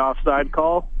of the offside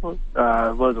call was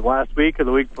last week or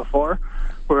the week before,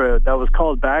 where that was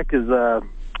called back as a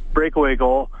breakaway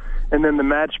goal, and then the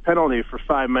match penalty for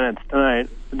 5 minutes tonight,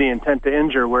 the intent to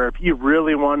injure, where if he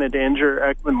really wanted to injure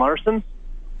Ekman-Larsson,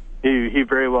 he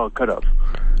very well could have.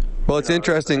 Well, it's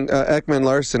interesting. Ekman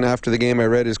Larsson, after the game, I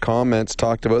read his comments,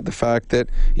 talked about the fact that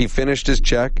he finished his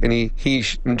check, and he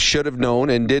should have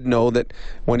known and did know that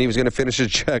when he was going to finish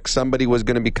his check, somebody was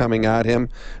going to be coming at him.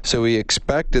 So he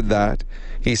expected that.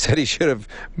 He said he should have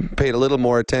paid a little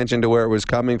more attention to where it was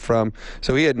coming from.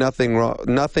 So he had nothing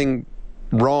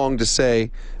wrong to say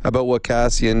about what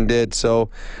Kassian did. So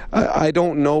I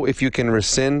don't know if you can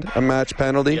rescind a match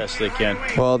penalty. Yes, they can.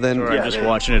 Well, then I'm just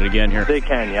watching it again here. They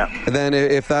can, yeah. Then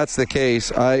if that's the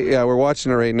case, we're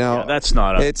watching it right now. Yeah, that's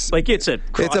not it's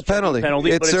a penalty.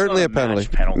 It's certainly a penalty.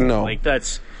 No, like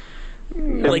that's.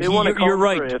 Like you're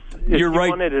right. If he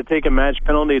wanted to take a match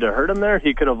penalty to hurt him there,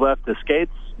 he could have left the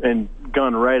skates and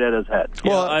gone right at his head.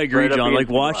 Well, I agree, John. Like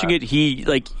watching it,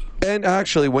 and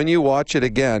actually, when you watch it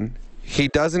again, he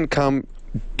doesn't come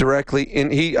directly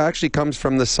in. He actually comes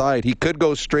from the side. He could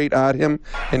go straight at him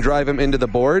and drive him into the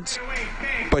boards,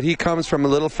 but he comes from a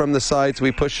little from the side, so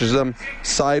he pushes them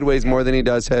sideways more than he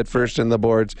does head first in the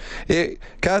boards.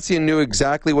 Kassian knew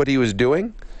exactly what he was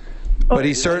doing, but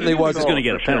he certainly wasn't going to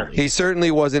get a penalty. He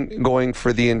certainly wasn't going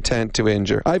for the intent to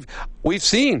injure. We've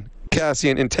seen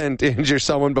Kassian intent to injure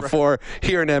someone before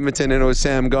here in Edmonton, and it was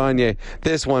Sam Gagner.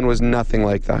 This one was nothing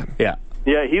like that. Yeah.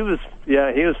 Yeah, he was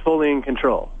fully in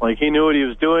control. Like, he knew what he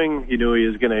was doing. He knew he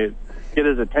was going to get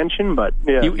his attention, but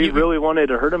if he really wanted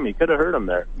to hurt him, he could have hurt him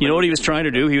there. You know what he was trying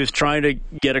to do? He was trying to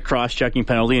get a cross-checking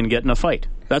penalty and get in a fight.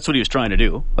 That's what he was trying to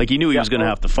do. Like, he knew he was going to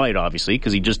have to fight, obviously,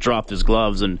 because he just dropped his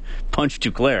gloves and punched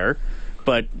Duclair.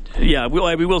 But, yeah,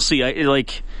 we will see.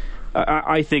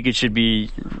 I think it should be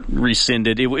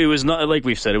rescinded. It was not, like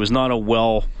we've said, it was not a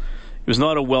well-reffed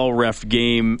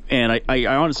game, and I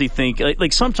honestly think,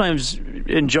 like sometimes,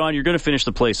 and John, you're going to finish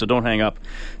the play, so don't hang up.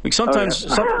 Like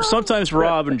sometimes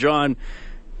Rob and John,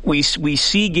 we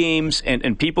see games,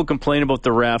 and people complain about the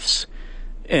refs,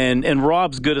 and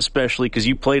Rob's good especially because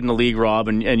you played in the league, Rob,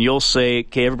 and you'll say,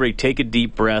 okay, everybody take a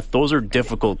deep breath. Those are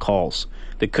difficult calls.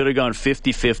 They could have gone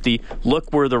 50-50.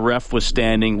 Look where the ref was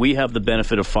standing. We have the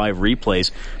benefit of 5 replays.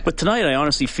 But tonight, I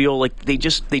honestly feel like they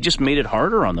just made it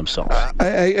harder on themselves.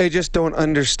 I just don't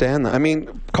understand that. I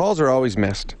mean, calls are always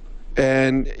missed.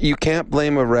 And you can't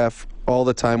blame a ref all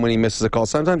the time when he misses a call.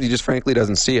 Sometimes he just frankly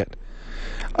doesn't see it.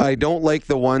 I don't like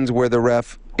the ones where the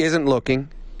ref isn't looking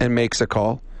and makes a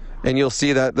call. And you'll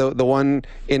see that the one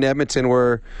in Edmonton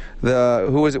where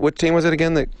what team was it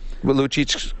again? That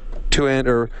Lucic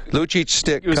Lucic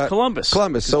stick. It was cut.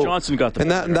 Columbus. So Johnson got the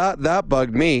and that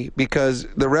bugged me because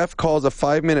the ref calls a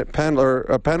 5-minute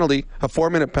penalty, a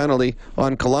 4-minute penalty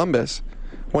on Columbus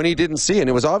when he didn't see it. And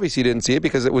it was obvious he didn't see it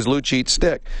because it was Lucic's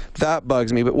stick. That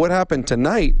bugs me. But what happened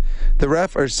tonight? The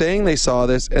ref are saying they saw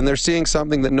this and they're seeing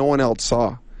something that no one else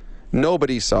saw.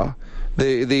 Nobody saw.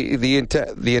 The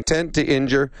intent to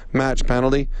injure match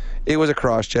penalty, it was a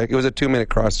cross-check. It was a 2-minute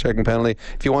cross-checking penalty.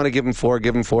 If you want to give him 4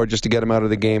 just to get him out of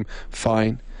the game,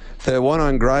 fine. The one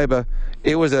on Greiba,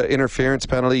 it was an interference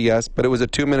penalty, yes, but it was a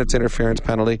 2 minutes interference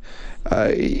penalty.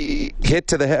 Hit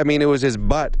to the head. I mean, it was his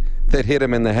butt that hit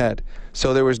him in the head.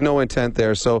 So there was no intent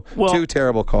there. So 2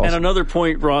 terrible calls. And another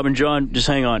point, Rob and John, just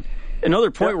hang on. Another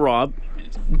point, Rob,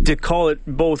 to call it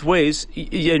both ways,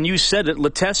 and you said it,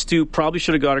 Letestu probably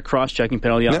should have got a cross-checking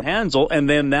penalty on Hansel, and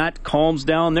then that calms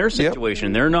down their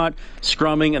situation. They're not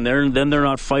scrumming, and then they're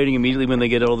not fighting immediately when they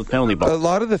get out of the penalty box. A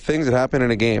lot of the things that happen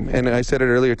in a game, and I said it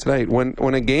earlier tonight,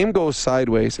 when a game goes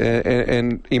sideways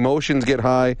and emotions get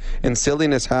high and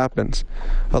silliness happens,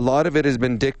 a lot of it has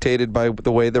been dictated by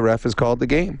the way the ref has called the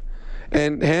game.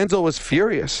 And Hansel was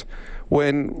furious.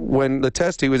 When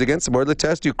Letestu was against the board,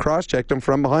 Letestu cross-checked him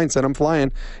from behind, sent him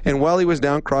flying, and while he was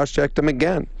down, cross-checked him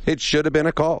again. It should have been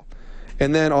a call.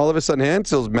 And then all of a sudden,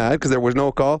 Hansel's mad because there was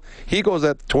no call. He goes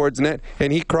up towards net,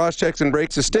 and he cross-checks and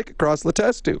breaks his stick across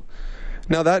Letestu.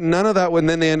 Now, none of that, when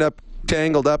then they end up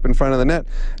tangled up in front of the net,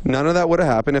 none of that would have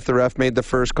happened if the ref made the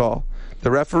first call.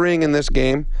 The refereeing in this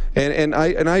game, and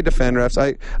I defend refs.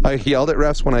 I yelled at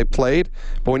refs when I played,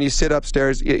 but when you sit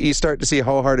upstairs, you start to see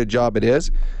how hard a job it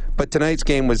is. But tonight's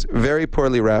game was very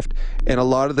poorly reffed, and a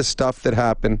lot of the stuff that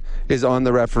happened is on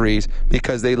the referees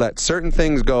because they let certain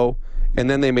things go, and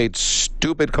then they made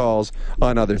stupid calls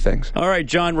on other things. All right,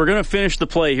 John, we're going to finish the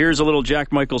play. Here's a little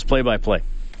Jack Michaels play-by-play.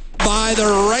 By the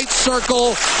right circle,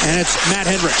 and it's Matt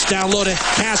Hendricks down low to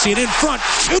Kassian in front.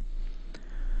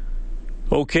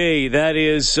 Okay, that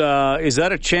is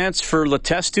that a chance for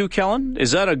Letestu, Kellen?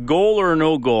 Is that a goal or a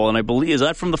no goal? And I believe, is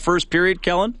that from the first period,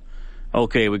 Kellen?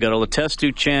 Okay, we got a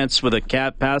Letestu chance with a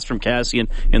pass from Kassian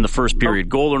in the first period.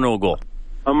 Goal or no goal?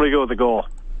 I'm going to go with the goal.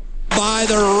 By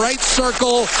the right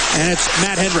circle, and it's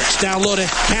Matt Hendricks down low to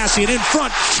Kassian in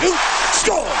front. Shoot!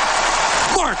 Score!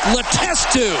 Mark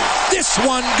Letestu. This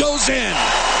one goes in.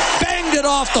 Banged it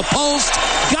off the post,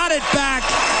 got it back,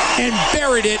 and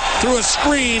buried it through a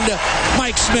screened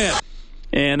Mike Smith.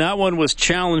 And that one was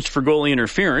challenged for goalie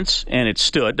interference, and it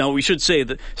stood. Now, we should say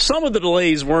that some of the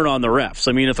delays weren't on the refs.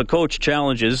 I mean, if a coach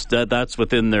challenges, that's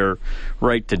within their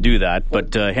right to do that.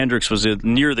 But Hendricks was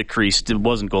near the crease. It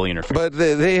wasn't goalie interference. But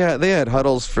they had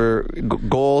huddles for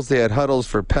goals. They had huddles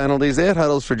for penalties. They had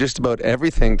huddles for just about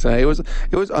everything tonight.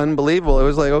 It was unbelievable. It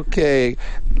was like, okay,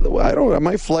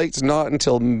 my flight's not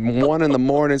until 1 in the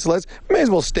morning, so may as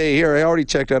well stay here. I already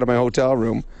checked out of my hotel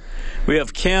room. We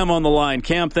have Cam on the line.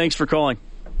 Cam, thanks for calling.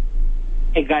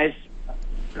 Hey, guys.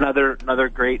 Another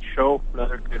great show.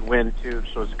 Another good win, too,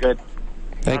 so it's good.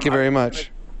 Thank you very much.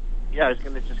 I was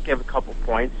going to just give a couple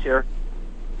points here.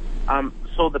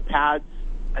 So the pads,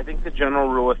 I think the general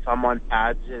rule of thumb on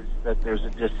pads is that there's a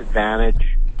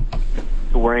disadvantage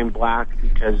to wearing black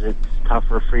because it's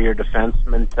tougher for your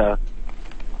defenseman to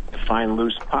find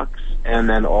loose pucks. And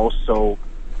then also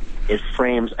it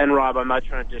frames, and Rob, I'm not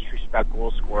trying to disrespect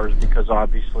goal scorers because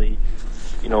obviously,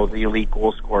 the elite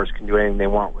goal scorers can do anything they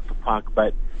want with the puck,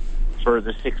 but for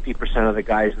the 60% of the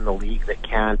guys in the league that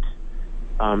can't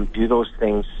do those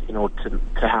things, to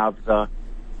have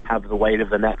the white of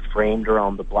the net framed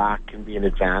around the black can be an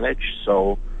advantage.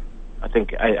 So I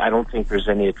don't think there's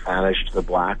any advantage to the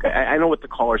black. I know what the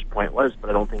caller's point was, but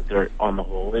I don't think there on the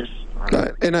whole is.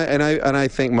 And I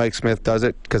think Mike Smith does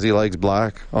it because he likes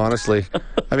black. Honestly,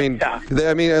 I mean,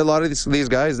 a lot of these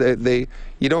guys,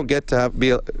 you don't get to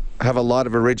have a lot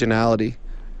of originality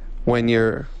when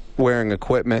you're wearing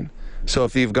equipment. So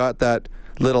if you've got that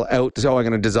little I'm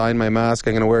going to design my mask,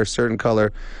 I'm going to wear a certain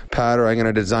color pad, or I'm going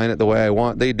to design it the way I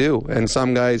want. They do, and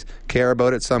some guys care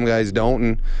about it, some guys don't,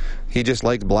 and he just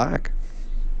likes black.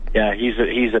 Yeah,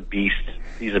 he's a beast.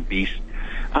 He's a beast.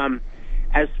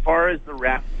 As far as the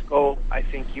refs go, I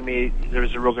think there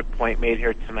was a real good point made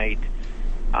here tonight.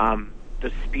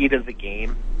 The speed of the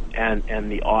game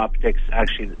and the optics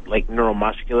actually, like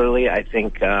neuromuscularly, I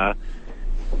think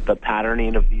the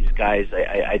patterning of these guys,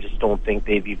 I just don't think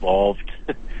they've evolved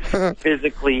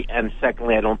physically, and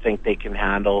secondly, I don't think they can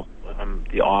handle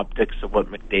the optics of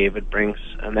what McDavid brings.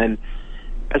 And then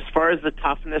as far as the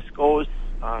toughness goes,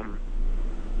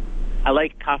 I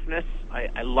like toughness.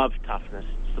 I love toughness.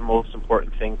 It's the most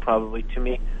important thing probably to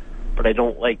me, but I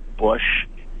don't like Bush.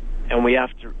 And we have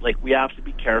to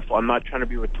be careful. I'm not trying to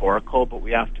be rhetorical, but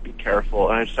we have to be careful.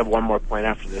 And I just have one more point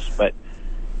after this, but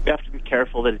we have to be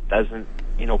careful that it doesn't,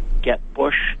 get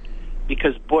Bush,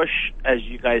 because Bush, as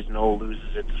you guys know,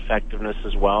 loses its effectiveness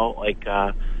as well. Like,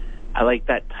 I like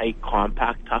that tight,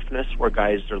 compact toughness where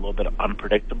guys are a little bit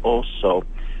unpredictable. So,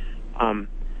 and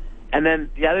then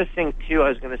the other thing too, I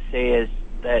was going to say is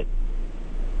that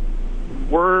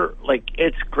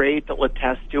it's great that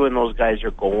Letestu and those guys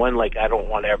are going. Like, I don't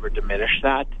want to ever diminish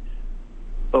that.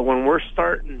 But when we're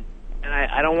starting, and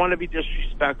I don't want to be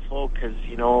disrespectful because,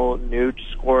 Nuge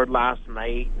scored last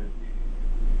night.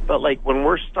 But, when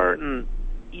we're starting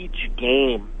each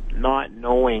game not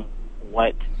knowing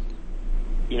what,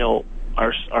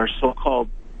 our so-called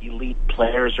elite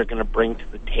players are going to bring to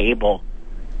the table,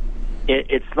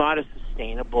 it's not a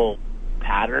sustainable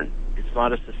pattern. It's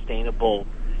not a sustainable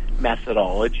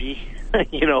methodology,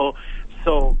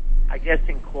 So I guess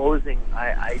in closing,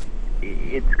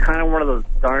 it's kind of one of those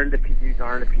darned if you do,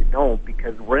 darned if you don't,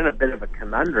 because we're in a bit of a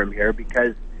conundrum here,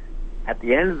 because at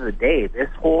the end of the day, this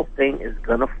whole thing is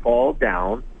going to fall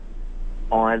down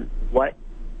on what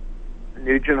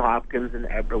Nugent Hopkins and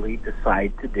Eberle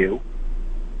decide to do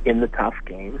in the tough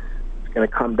games. It's going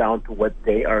to come down to what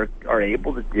they are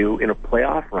able to do in a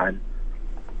playoff run.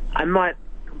 I'm not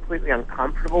completely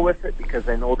uncomfortable with it because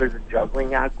I know there's a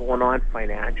juggling act going on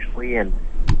financially and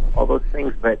all those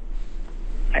things, but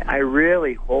I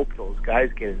really hope those guys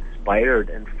get inspired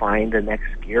and find the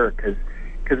next gear, because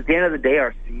at the end of the day,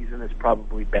 our season is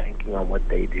probably banking on what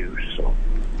they do. So,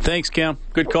 thanks, Cam.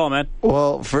 Good call, man.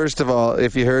 Well, first of all,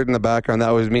 if you heard in the background,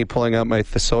 that was me pulling out my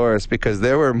thesaurus, because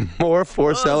there were more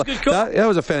that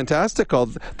was a fantastic call.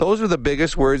 Those are the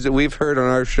biggest words that we've heard on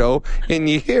our show in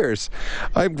years.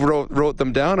 I wrote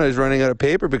them down. I was running out of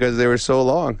paper because they were so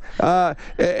long.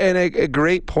 And a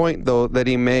great point, though, that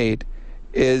he made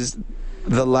is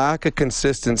the lack of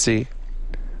consistency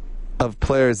of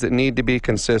players that need to be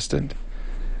consistent.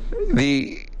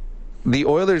 The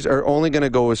Oilers are only going to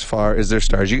go as far as their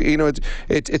stars.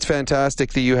 It's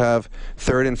fantastic that you have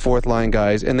third and fourth line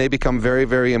guys, and they become very,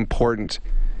 very important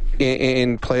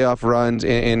in playoff runs.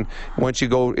 And once you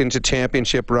go into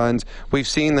championship runs, we've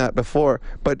seen that before.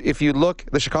 But if you look,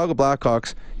 the Chicago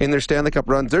Blackhawks in their Stanley Cup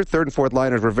runs, their third and fourth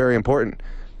liners were very important.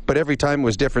 But every time it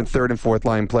was different third and fourth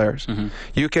line players. Mm-hmm.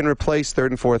 You can replace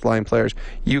third and fourth line players.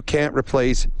 You can't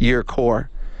replace your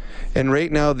core. And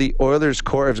right now, the Oilers'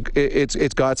 core,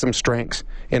 it's got some strengths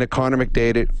in a Connor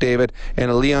McDavid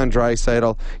and a Leon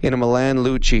Draisaitl, in a Milan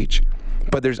Lucic.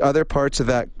 But there's other parts of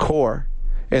that core,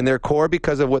 and their core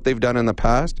because of what they've done in the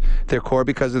past, their core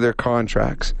because of their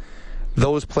contracts.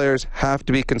 Those players have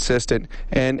to be consistent.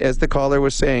 And as the caller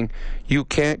was saying, you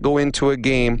can't go into a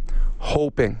game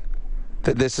hoping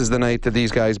that this is the night that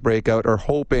these guys break out, or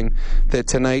hoping that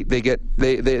tonight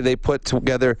they put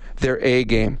together their A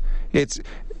game.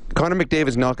 Connor McDavid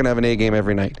is not going to have an A game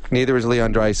every night. Neither is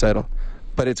Leon Draisaitl.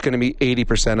 But it's going to be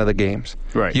 80% of the games.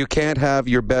 Right. You can't have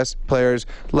your best players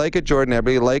like a Jordan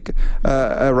Eberle, like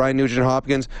Ryan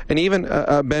Nugent-Hopkins, and even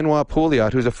Benoit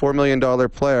Pouliot, who's a $4 million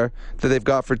player that they've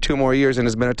got for 2 more years and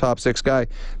has been a top 6 guy.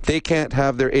 They can't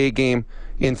have their A game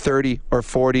in 30 or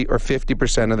 40 or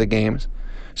 50% of the games.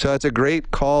 So that's a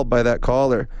great call by that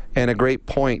caller, and a great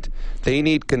point. They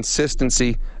need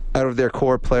consistency out of their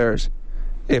core players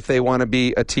if they want to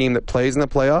be a team that plays in the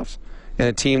playoffs and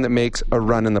a team that makes a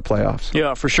run in the playoffs.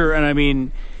 Yeah, for sure. And I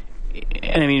mean,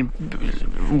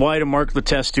 why do Mark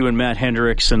Letestu and Matt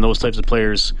Hendricks and those types of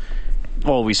players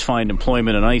always find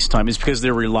employment and ice time? Is because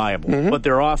they're reliable. Mm-hmm. But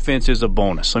their offense is a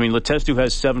bonus. I mean, Letestu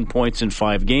has 7 points in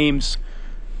 5 games.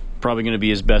 Probably going to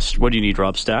be his best. What do you need,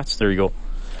 Rob? Stats? There you go.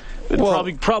 Well,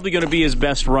 probably going to be his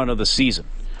best run of the season.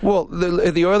 Well,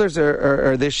 the Oilers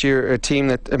are this year a team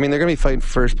that, they're going to be fighting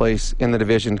first place in the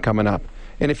division coming up.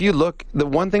 And if you look, the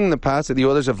one thing in the past that the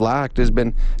Oilers have lacked has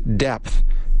been depth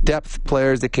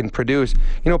players that can produce.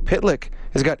 Pitlick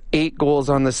has got 8 goals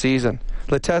on the season.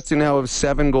 Letestu now has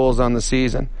 7 goals on the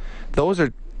season. Those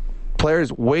are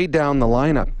players way down the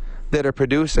lineup that are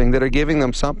producing, that are giving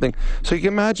them something. So you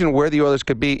can imagine where the Oilers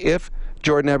could be if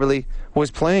Jordan Eberle was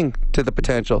playing to the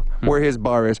potential, where his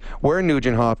bar is, where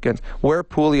Nugent Hopkins, where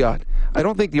Pouliot. I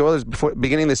don't think the Oilers, before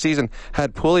beginning of the season,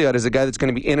 had Pouliot as a guy that's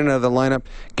going to be in and out of the lineup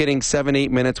getting 7-8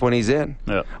 minutes when he's in.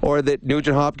 Yeah. Or that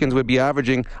Nugent Hopkins would be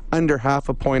averaging under half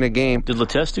a point a game. Did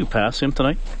Letestu pass him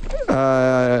tonight?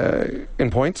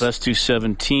 In points? Letestu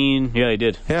 17. Yeah, he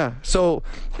did. Yeah. So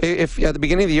if at the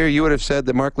beginning of the year you would have said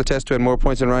that Mark Letestu had more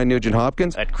points than Ryan Nugent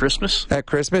Hopkins at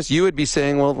Christmas, you would be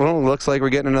saying, well, it looks like we're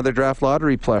getting another draft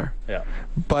lottery player. Yeah.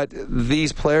 But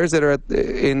these players that are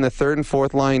in the third and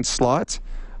fourth line slots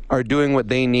are doing what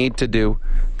they need to do.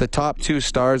 The top two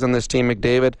stars on this team,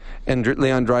 McDavid and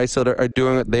Leon Draisaitl, are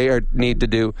doing what they need to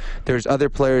do. There's other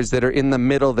players that are in the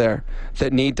middle there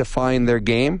that need to find their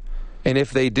game. And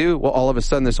if they do, well, all of a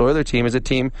sudden this Oiler team is a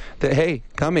team that, hey,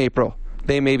 come April,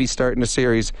 they may be starting a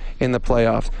series in the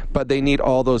playoffs. But they need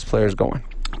all those players going.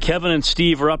 Kevin and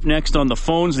Steve are up next on the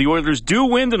phones. The Oilers do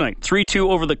win tonight, 3-2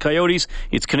 over the Coyotes.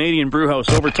 It's Canadian Brewhouse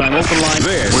Overtime Open Line.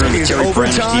 This is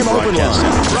Overtime Open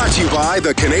Line, brought to you by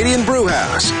the Canadian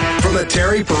Brewhouse. From the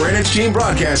Terry Perenich Team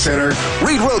Broadcast Center,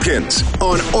 Reed Wilkins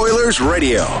on Oilers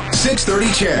Radio,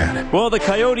 630 CHED. Well, the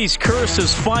Coyotes' curse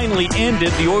has finally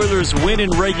ended. The Oilers win in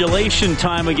regulation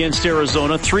time against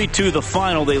Arizona, 3-2 the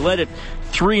final. They led it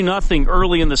 3-0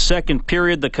 early in the second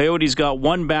period. The Coyotes got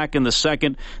one back in the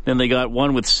second. Then they got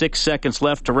one with 6 seconds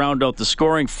left to round out the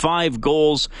scoring. 5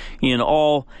 goals in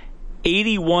all.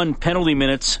 81 penalty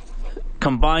minutes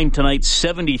combined tonight.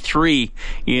 73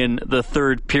 in the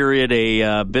third period.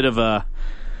 A bit of a,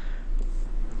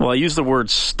 well, I used the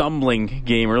word stumbling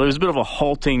game earlier. It was a bit of a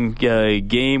halting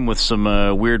game with some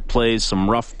weird plays, some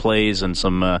rough plays, and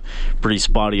some pretty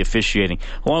spotty officiating.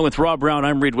 Along with Rob Brown,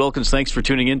 I'm Reed Wilkins. Thanks for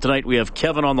tuning in tonight. We have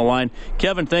Kevin on the line.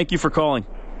 Kevin, thank you for calling.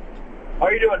 How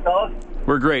are you doing, fellas?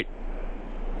 We're great.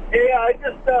 Hey, I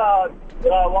just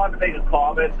wanted to make a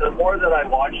comment. The more that I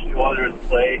watch the Oilers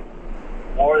play,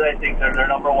 the more that I think their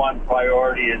number one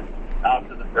priority is,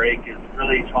 after the break, is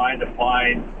really trying to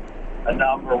find a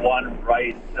number one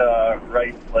right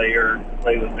player to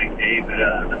play with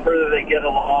McDavid. The further they get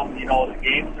along, the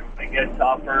games are going to get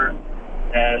tougher.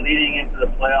 And leading into the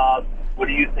playoffs, what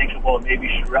do you think about maybe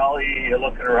Chiarelli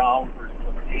looking around for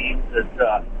some teams that,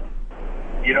 that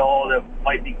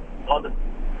might be on the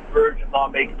verge of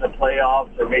not making the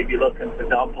playoffs, or maybe looking to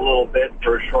dump a little bit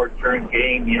for a short-term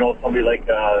game? Somebody like,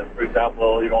 for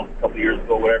example, a couple of years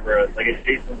ago, whatever, like a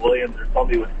Jason Williams or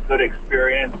somebody with good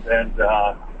experience and,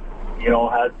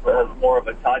 has more of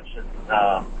a touch.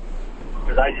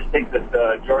 Because I just think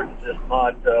that Jordan's just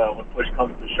not, when push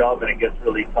comes to shove and it gets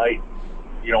really tight,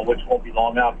 which won't be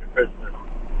long after Christmas,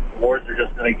 the wars are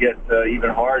just going to get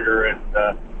even harder. And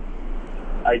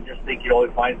I just think, we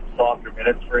find some softer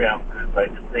minutes for him. Because I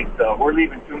just think we're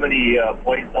leaving too many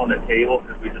points on the table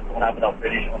because we just don't have enough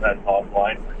finish on that top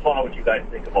line. I just don't know what you guys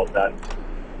think about that.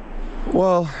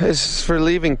 Well, as for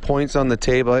leaving points on the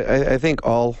table, I think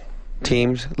all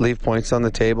teams leave points on the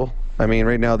table. I mean,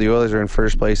 right now the Oilers are in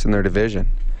first place in their division.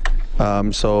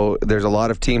 So there's a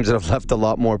lot of teams that have left a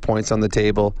lot more points on the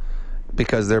table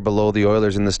because they're below the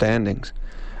Oilers in the standings.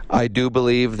 I do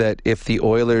believe that if the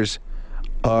Oilers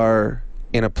are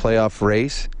in a playoff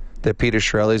race, that Peter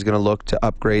Chiarelli is going to look to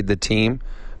upgrade the team,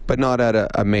 but not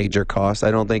at a major cost. I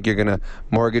don't think you're going to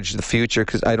mortgage the future,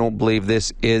 because I don't believe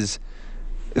this is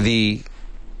the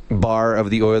bar of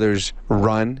the Oilers'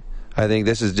 run. I think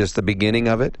this is just the beginning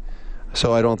of it.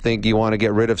 So I don't think you want to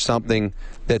get rid of something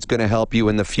that's going to help you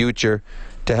in the future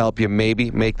to help you maybe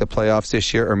make the playoffs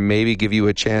this year, or maybe give you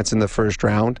a chance in the first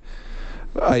round.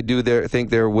 I do think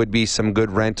there would be some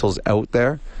good rentals out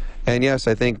there. And yes,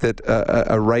 I think that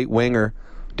a right winger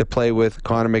to play with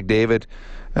Connor McDavid,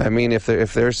 I mean, if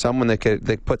there's someone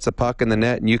that puts a puck in the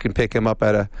net and you can pick him up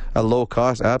at a low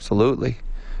cost, absolutely.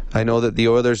 I know that the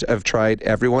Oilers have tried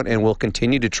everyone and will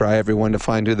continue to try everyone to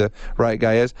find who the right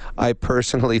guy is. I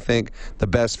personally think the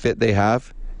best fit they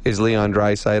have is Leon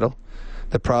Draisaitl.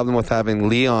 The problem with having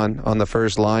Leon on the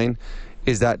first line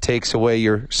is that takes away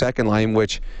your second line,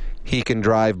 which he can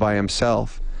drive by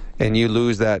himself, and you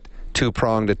lose that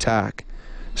two-pronged attack.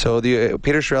 So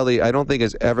Peter Chiarelli, I don't think,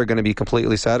 is ever going to be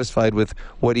completely satisfied with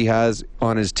what he has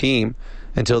on his team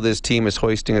until this team is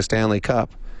hoisting a Stanley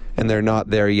Cup, and they're not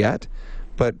there yet.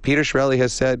 But Peter Chiarelli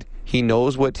has said he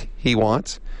knows what he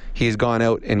wants. He's gone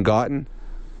out and gotten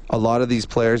a lot of these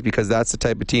players because that's the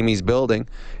type of team he's building.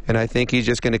 And I think he's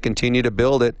just going to continue to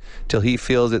build it till he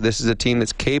feels that this is a team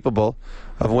that's capable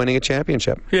of winning a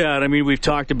championship. Yeah, and I mean, we've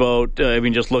talked about,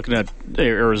 just looking at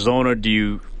Arizona, do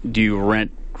you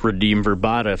rent Radim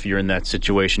Verbata if you're in that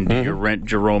situation? Do you rent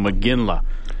Jerome McGinley?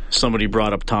 Somebody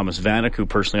brought up Thomas Vanek, who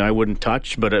personally I wouldn't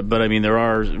touch, but I mean, there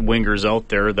are wingers out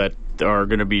there that are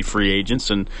going to be free agents,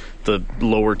 and the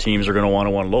lower teams are going to want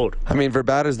to unload. I mean,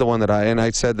 Verbata's the one that I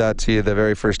said that to you the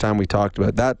very first time we talked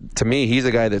about that. To me, he's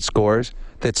a guy that scores,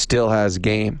 that still has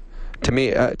game. To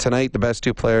me, tonight, the best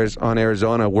two players on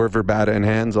Arizona were Verbata and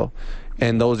Hansel.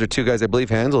 And those are two guys. I believe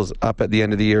Hansel's up at the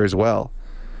end of the year as well.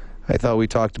 I thought we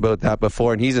talked about that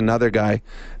before. And he's another guy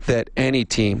that any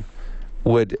team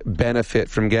would benefit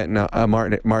from getting a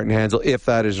Martin Hansel, if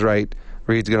that is right.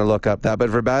 Reed's going to look up that.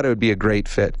 But Verbata would be a great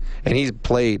fit. And he's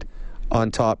played on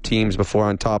top teams before,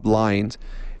 on top lines.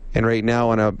 And right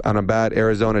now on a bad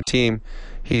Arizona team,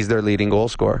 he's their leading goal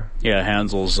scorer. Yeah,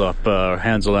 Hansel's up.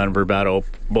 Hansel and Verbata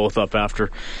both up after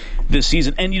this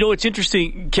season. And, it's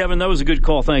interesting, Kevin, that was a good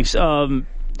call. Thanks. You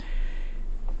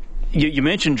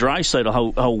mentioned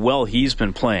Draisaitl, how well he's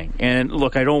been playing. And,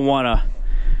 look, I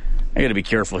got to be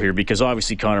careful here because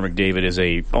obviously Connor McDavid is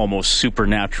a almost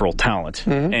supernatural talent,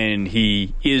 and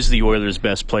he is the Oilers'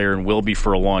 best player and will be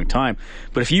for a long time.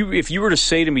 But if you were to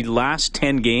say to me last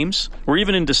 10 games, or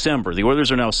even in December, the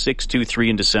Oilers are now 6-2-3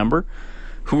 in December.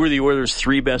 Who are the Oilers'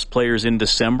 3 best players in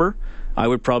December? I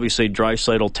would probably say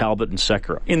Draisaitl, Talbot, and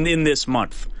Sekera in this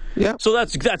month. Yeah. So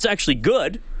that's actually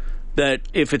good. That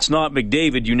if it's not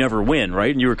McDavid, you never win,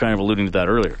 right? And you were kind of alluding to that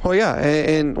earlier. Well, yeah,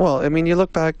 and I mean, you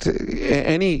look back to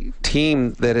any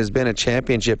team that has been a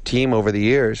championship team over the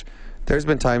years. There's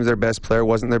been times their best player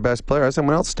wasn't their best player.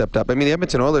 Someone else stepped up. I mean, the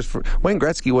Edmonton Oilers, Wayne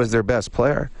Gretzky was their best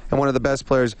player, and one of the best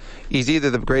players. He's either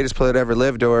the greatest player that ever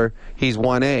lived, or he's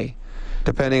 1A,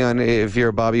 depending on if you're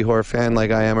a Bobby Orr fan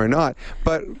like I am or not.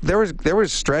 But there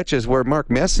was stretches where Mark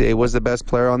Messier was the best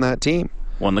player on that team.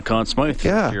 Won the Conn Smythe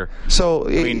last year. So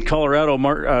Colorado,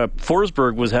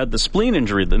 Forsberg had the spleen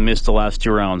injury that missed the last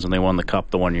 2 rounds, and they won the Cup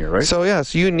the 1 year, right? So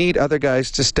you need other guys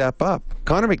to step up.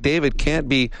 Connor McDavid can't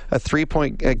be a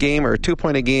 3-point a game or a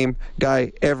 2-point a game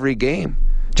guy every game.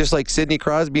 Just like Sidney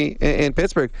Crosby in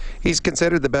Pittsburgh, he's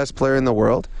considered the best player in the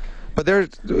world. But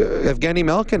Evgeny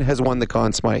Malkin has won the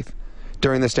Conn Smythe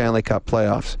during the Stanley Cup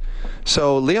playoffs.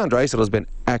 So Leon Draisaitl has been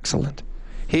excellent.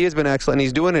 He has been excellent.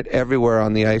 He's doing it everywhere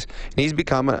on the ice. And he's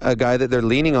become a guy that they're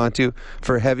leaning onto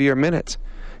for heavier minutes.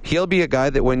 He'll be a guy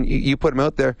that when you put him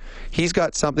out there, he's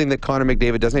got something that Connor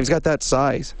McDavid doesn't. He's got that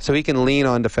size, so he can lean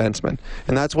on defensemen.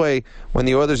 And that's why when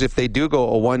the Oilers, if they do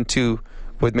go a 1-2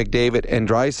 with McDavid and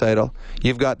Draisaitl,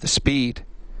 you've got the speed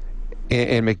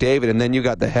in McDavid, and then you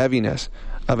got the heaviness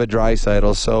of a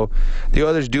Draisaitl. So the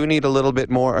Oilers do need a little bit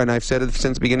more, and I've said it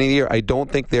since the beginning of the year, I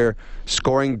don't think their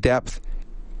scoring depth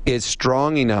is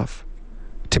strong enough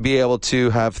to be able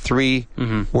to have 3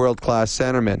 world-class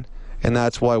centermen. And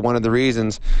that's why one of the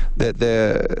reasons that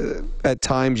at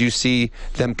times you see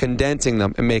them condensing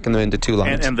them and making them into 2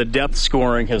 lines. And the depth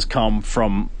scoring has come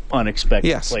from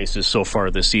unexpected places so far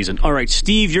this season. All right,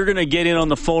 Steve, you're going to get in on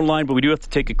the phone line, but we do have to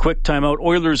take a quick timeout.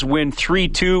 Oilers win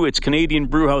 3-2. It's Canadian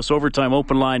Brewhouse Overtime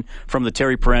Open Line from the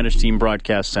Terry Paranych Team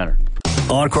Broadcast Center.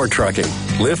 Encore Trucking,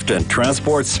 lift and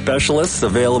transport specialists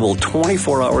available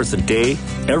 24 hours a day,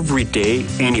 every day,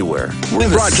 anywhere.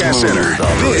 Broadcast Center,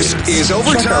 this is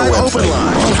Overtime Open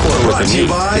Line, brought to you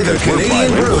by the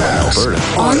Canadian Brewhouse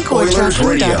on Oilers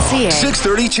Radio,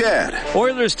 630 CHED.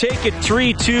 Oilers take it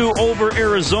 3-2 over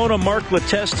Arizona. Mark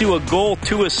Letestu, a goal,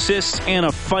 2 assists, and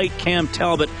a fight. Cam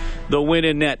Talbot, the win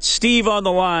in net. Steve on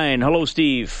the line. Hello,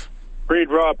 Steve. Reed,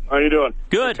 Rob, how you doing?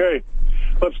 Good. Okay,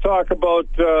 let's talk about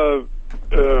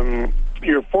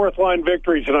your 4th-line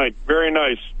victory tonight. Very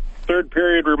nice. 3rd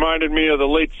period reminded me of the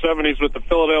late 70s with the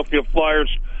Philadelphia Flyers,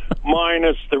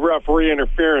 minus the referee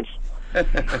interference.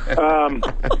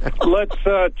 Let's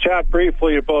chat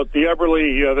briefly about the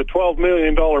Eberle, the $12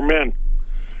 million men.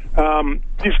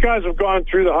 These guys have gone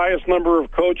through the highest number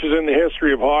of coaches in the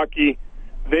history of hockey.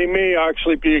 They may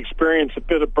actually be experiencing a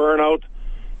bit of burnout.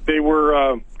 They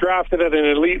were drafted at an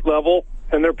elite level,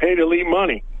 and they're paid elite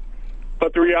money.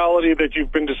 But the reality that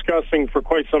you've been discussing for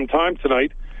quite some time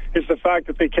tonight is the fact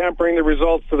that they can't bring the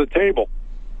results to the table.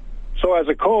 So as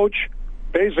a coach,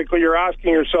 basically you're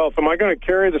asking yourself, am I going to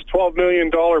carry this $12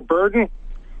 million burden,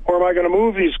 or am I going to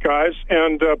move these guys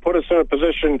and put us in a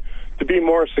position to be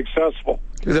more successful?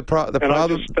 The problem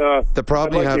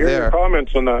you have there. Your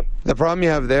comments on that. The problem you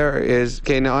have there is,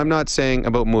 okay, now I'm not saying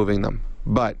about moving them,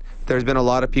 but there's been a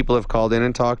lot of people have called in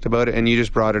and talked about it, and you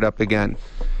just brought it up again.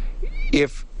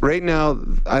 If right now,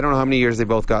 I don't know how many years they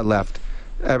both got left.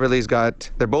 They're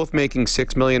both making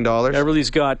 $6 million. Eberle's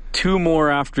got 2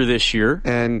 more after this year,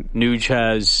 and Nuge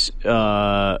has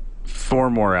 4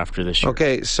 more after this year.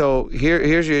 Okay, so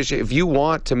here's your issue. If you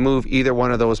want to move either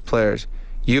one of those players,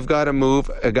 you've got to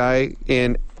move a guy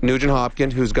in Nugent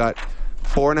Hopkins who's got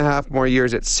 4.5 more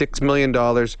years at $6 million,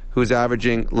 who's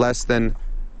averaging less than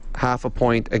half a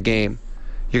point a game.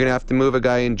 You're going to have to move a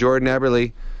guy in Jordan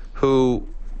Eberle, who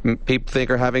people think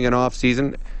are having an off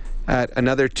season, at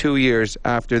another 2 years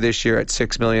after this year at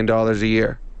 $6 million a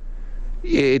year.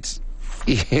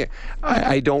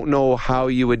 I don't know how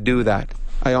you would do that.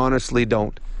 I honestly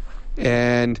don't.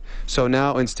 And so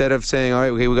now, instead of saying, all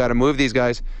right, okay, we got to move these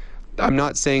guys, I'm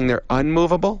not saying they're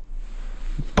unmovable,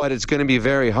 but it's going to be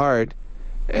very hard.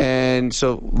 And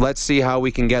so let's see how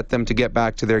we can get them to get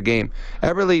back to their game.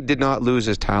 Eberle did not lose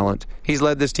his talent. He's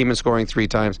led this team in scoring 3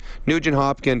 times. Nugent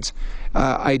Hopkins,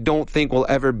 I don't think will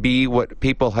ever be what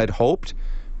people had hoped,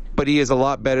 but he is a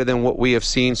lot better than what we have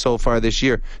seen so far this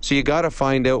year. So you got to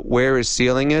find out where his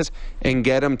ceiling is and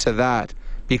get him to that,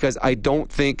 because I don't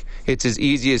think it's as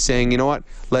easy as saying, you know what,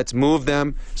 let's move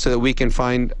them so that we can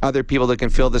find other people that can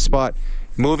fill the spot.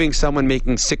 Moving someone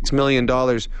making $6 million,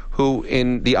 who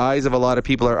in the eyes of a lot of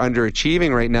people are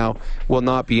underachieving right now, will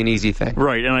not be an easy thing.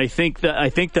 Right, and I think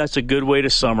that's a good way to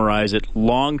summarize it.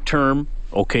 Long term,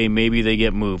 okay, maybe they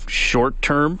get moved. Short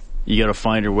term, you got to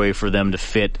find a way for them to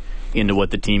fit into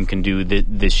what the team can do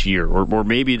this year, or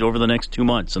maybe over the next 2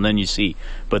 months, and then you see.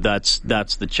 But that's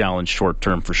the challenge short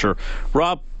term for sure.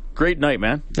 Rob, great night,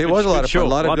 man. It was a lot of fun. A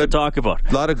lot to talk about.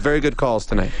 A lot of very good calls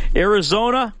tonight.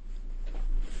 Arizona,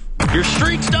 your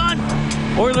streak's done.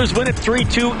 Oilers win it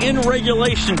 3-2 in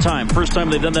regulation time. First time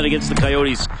they've done that against the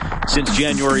Coyotes since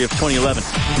January of 2011.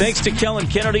 Thanks to Kellen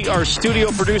Kennedy, our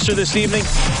studio producer this evening.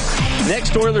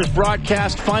 Next Oilers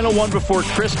broadcast, final one before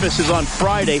Christmas, is on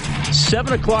Friday.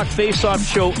 7 o'clock face-off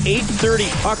show, 8:30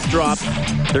 puck drop.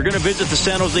 They're going to visit the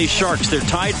San Jose Sharks. They're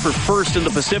tied for first in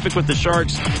the Pacific with the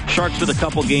Sharks. Sharks with a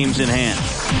couple games in hand.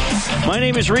 My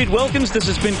name is Reed Wilkins. This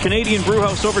has been Canadian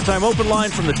Brewhouse Overtime Open Line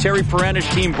from the Terry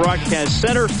Peranich Team Broadcast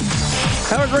Center.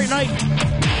 Have a great night.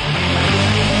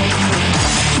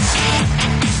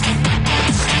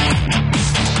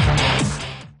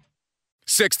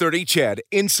 630 CHED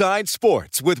Inside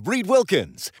Sports with Reed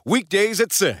Wilkins. Weekdays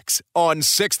at 6 on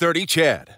 630 CHED.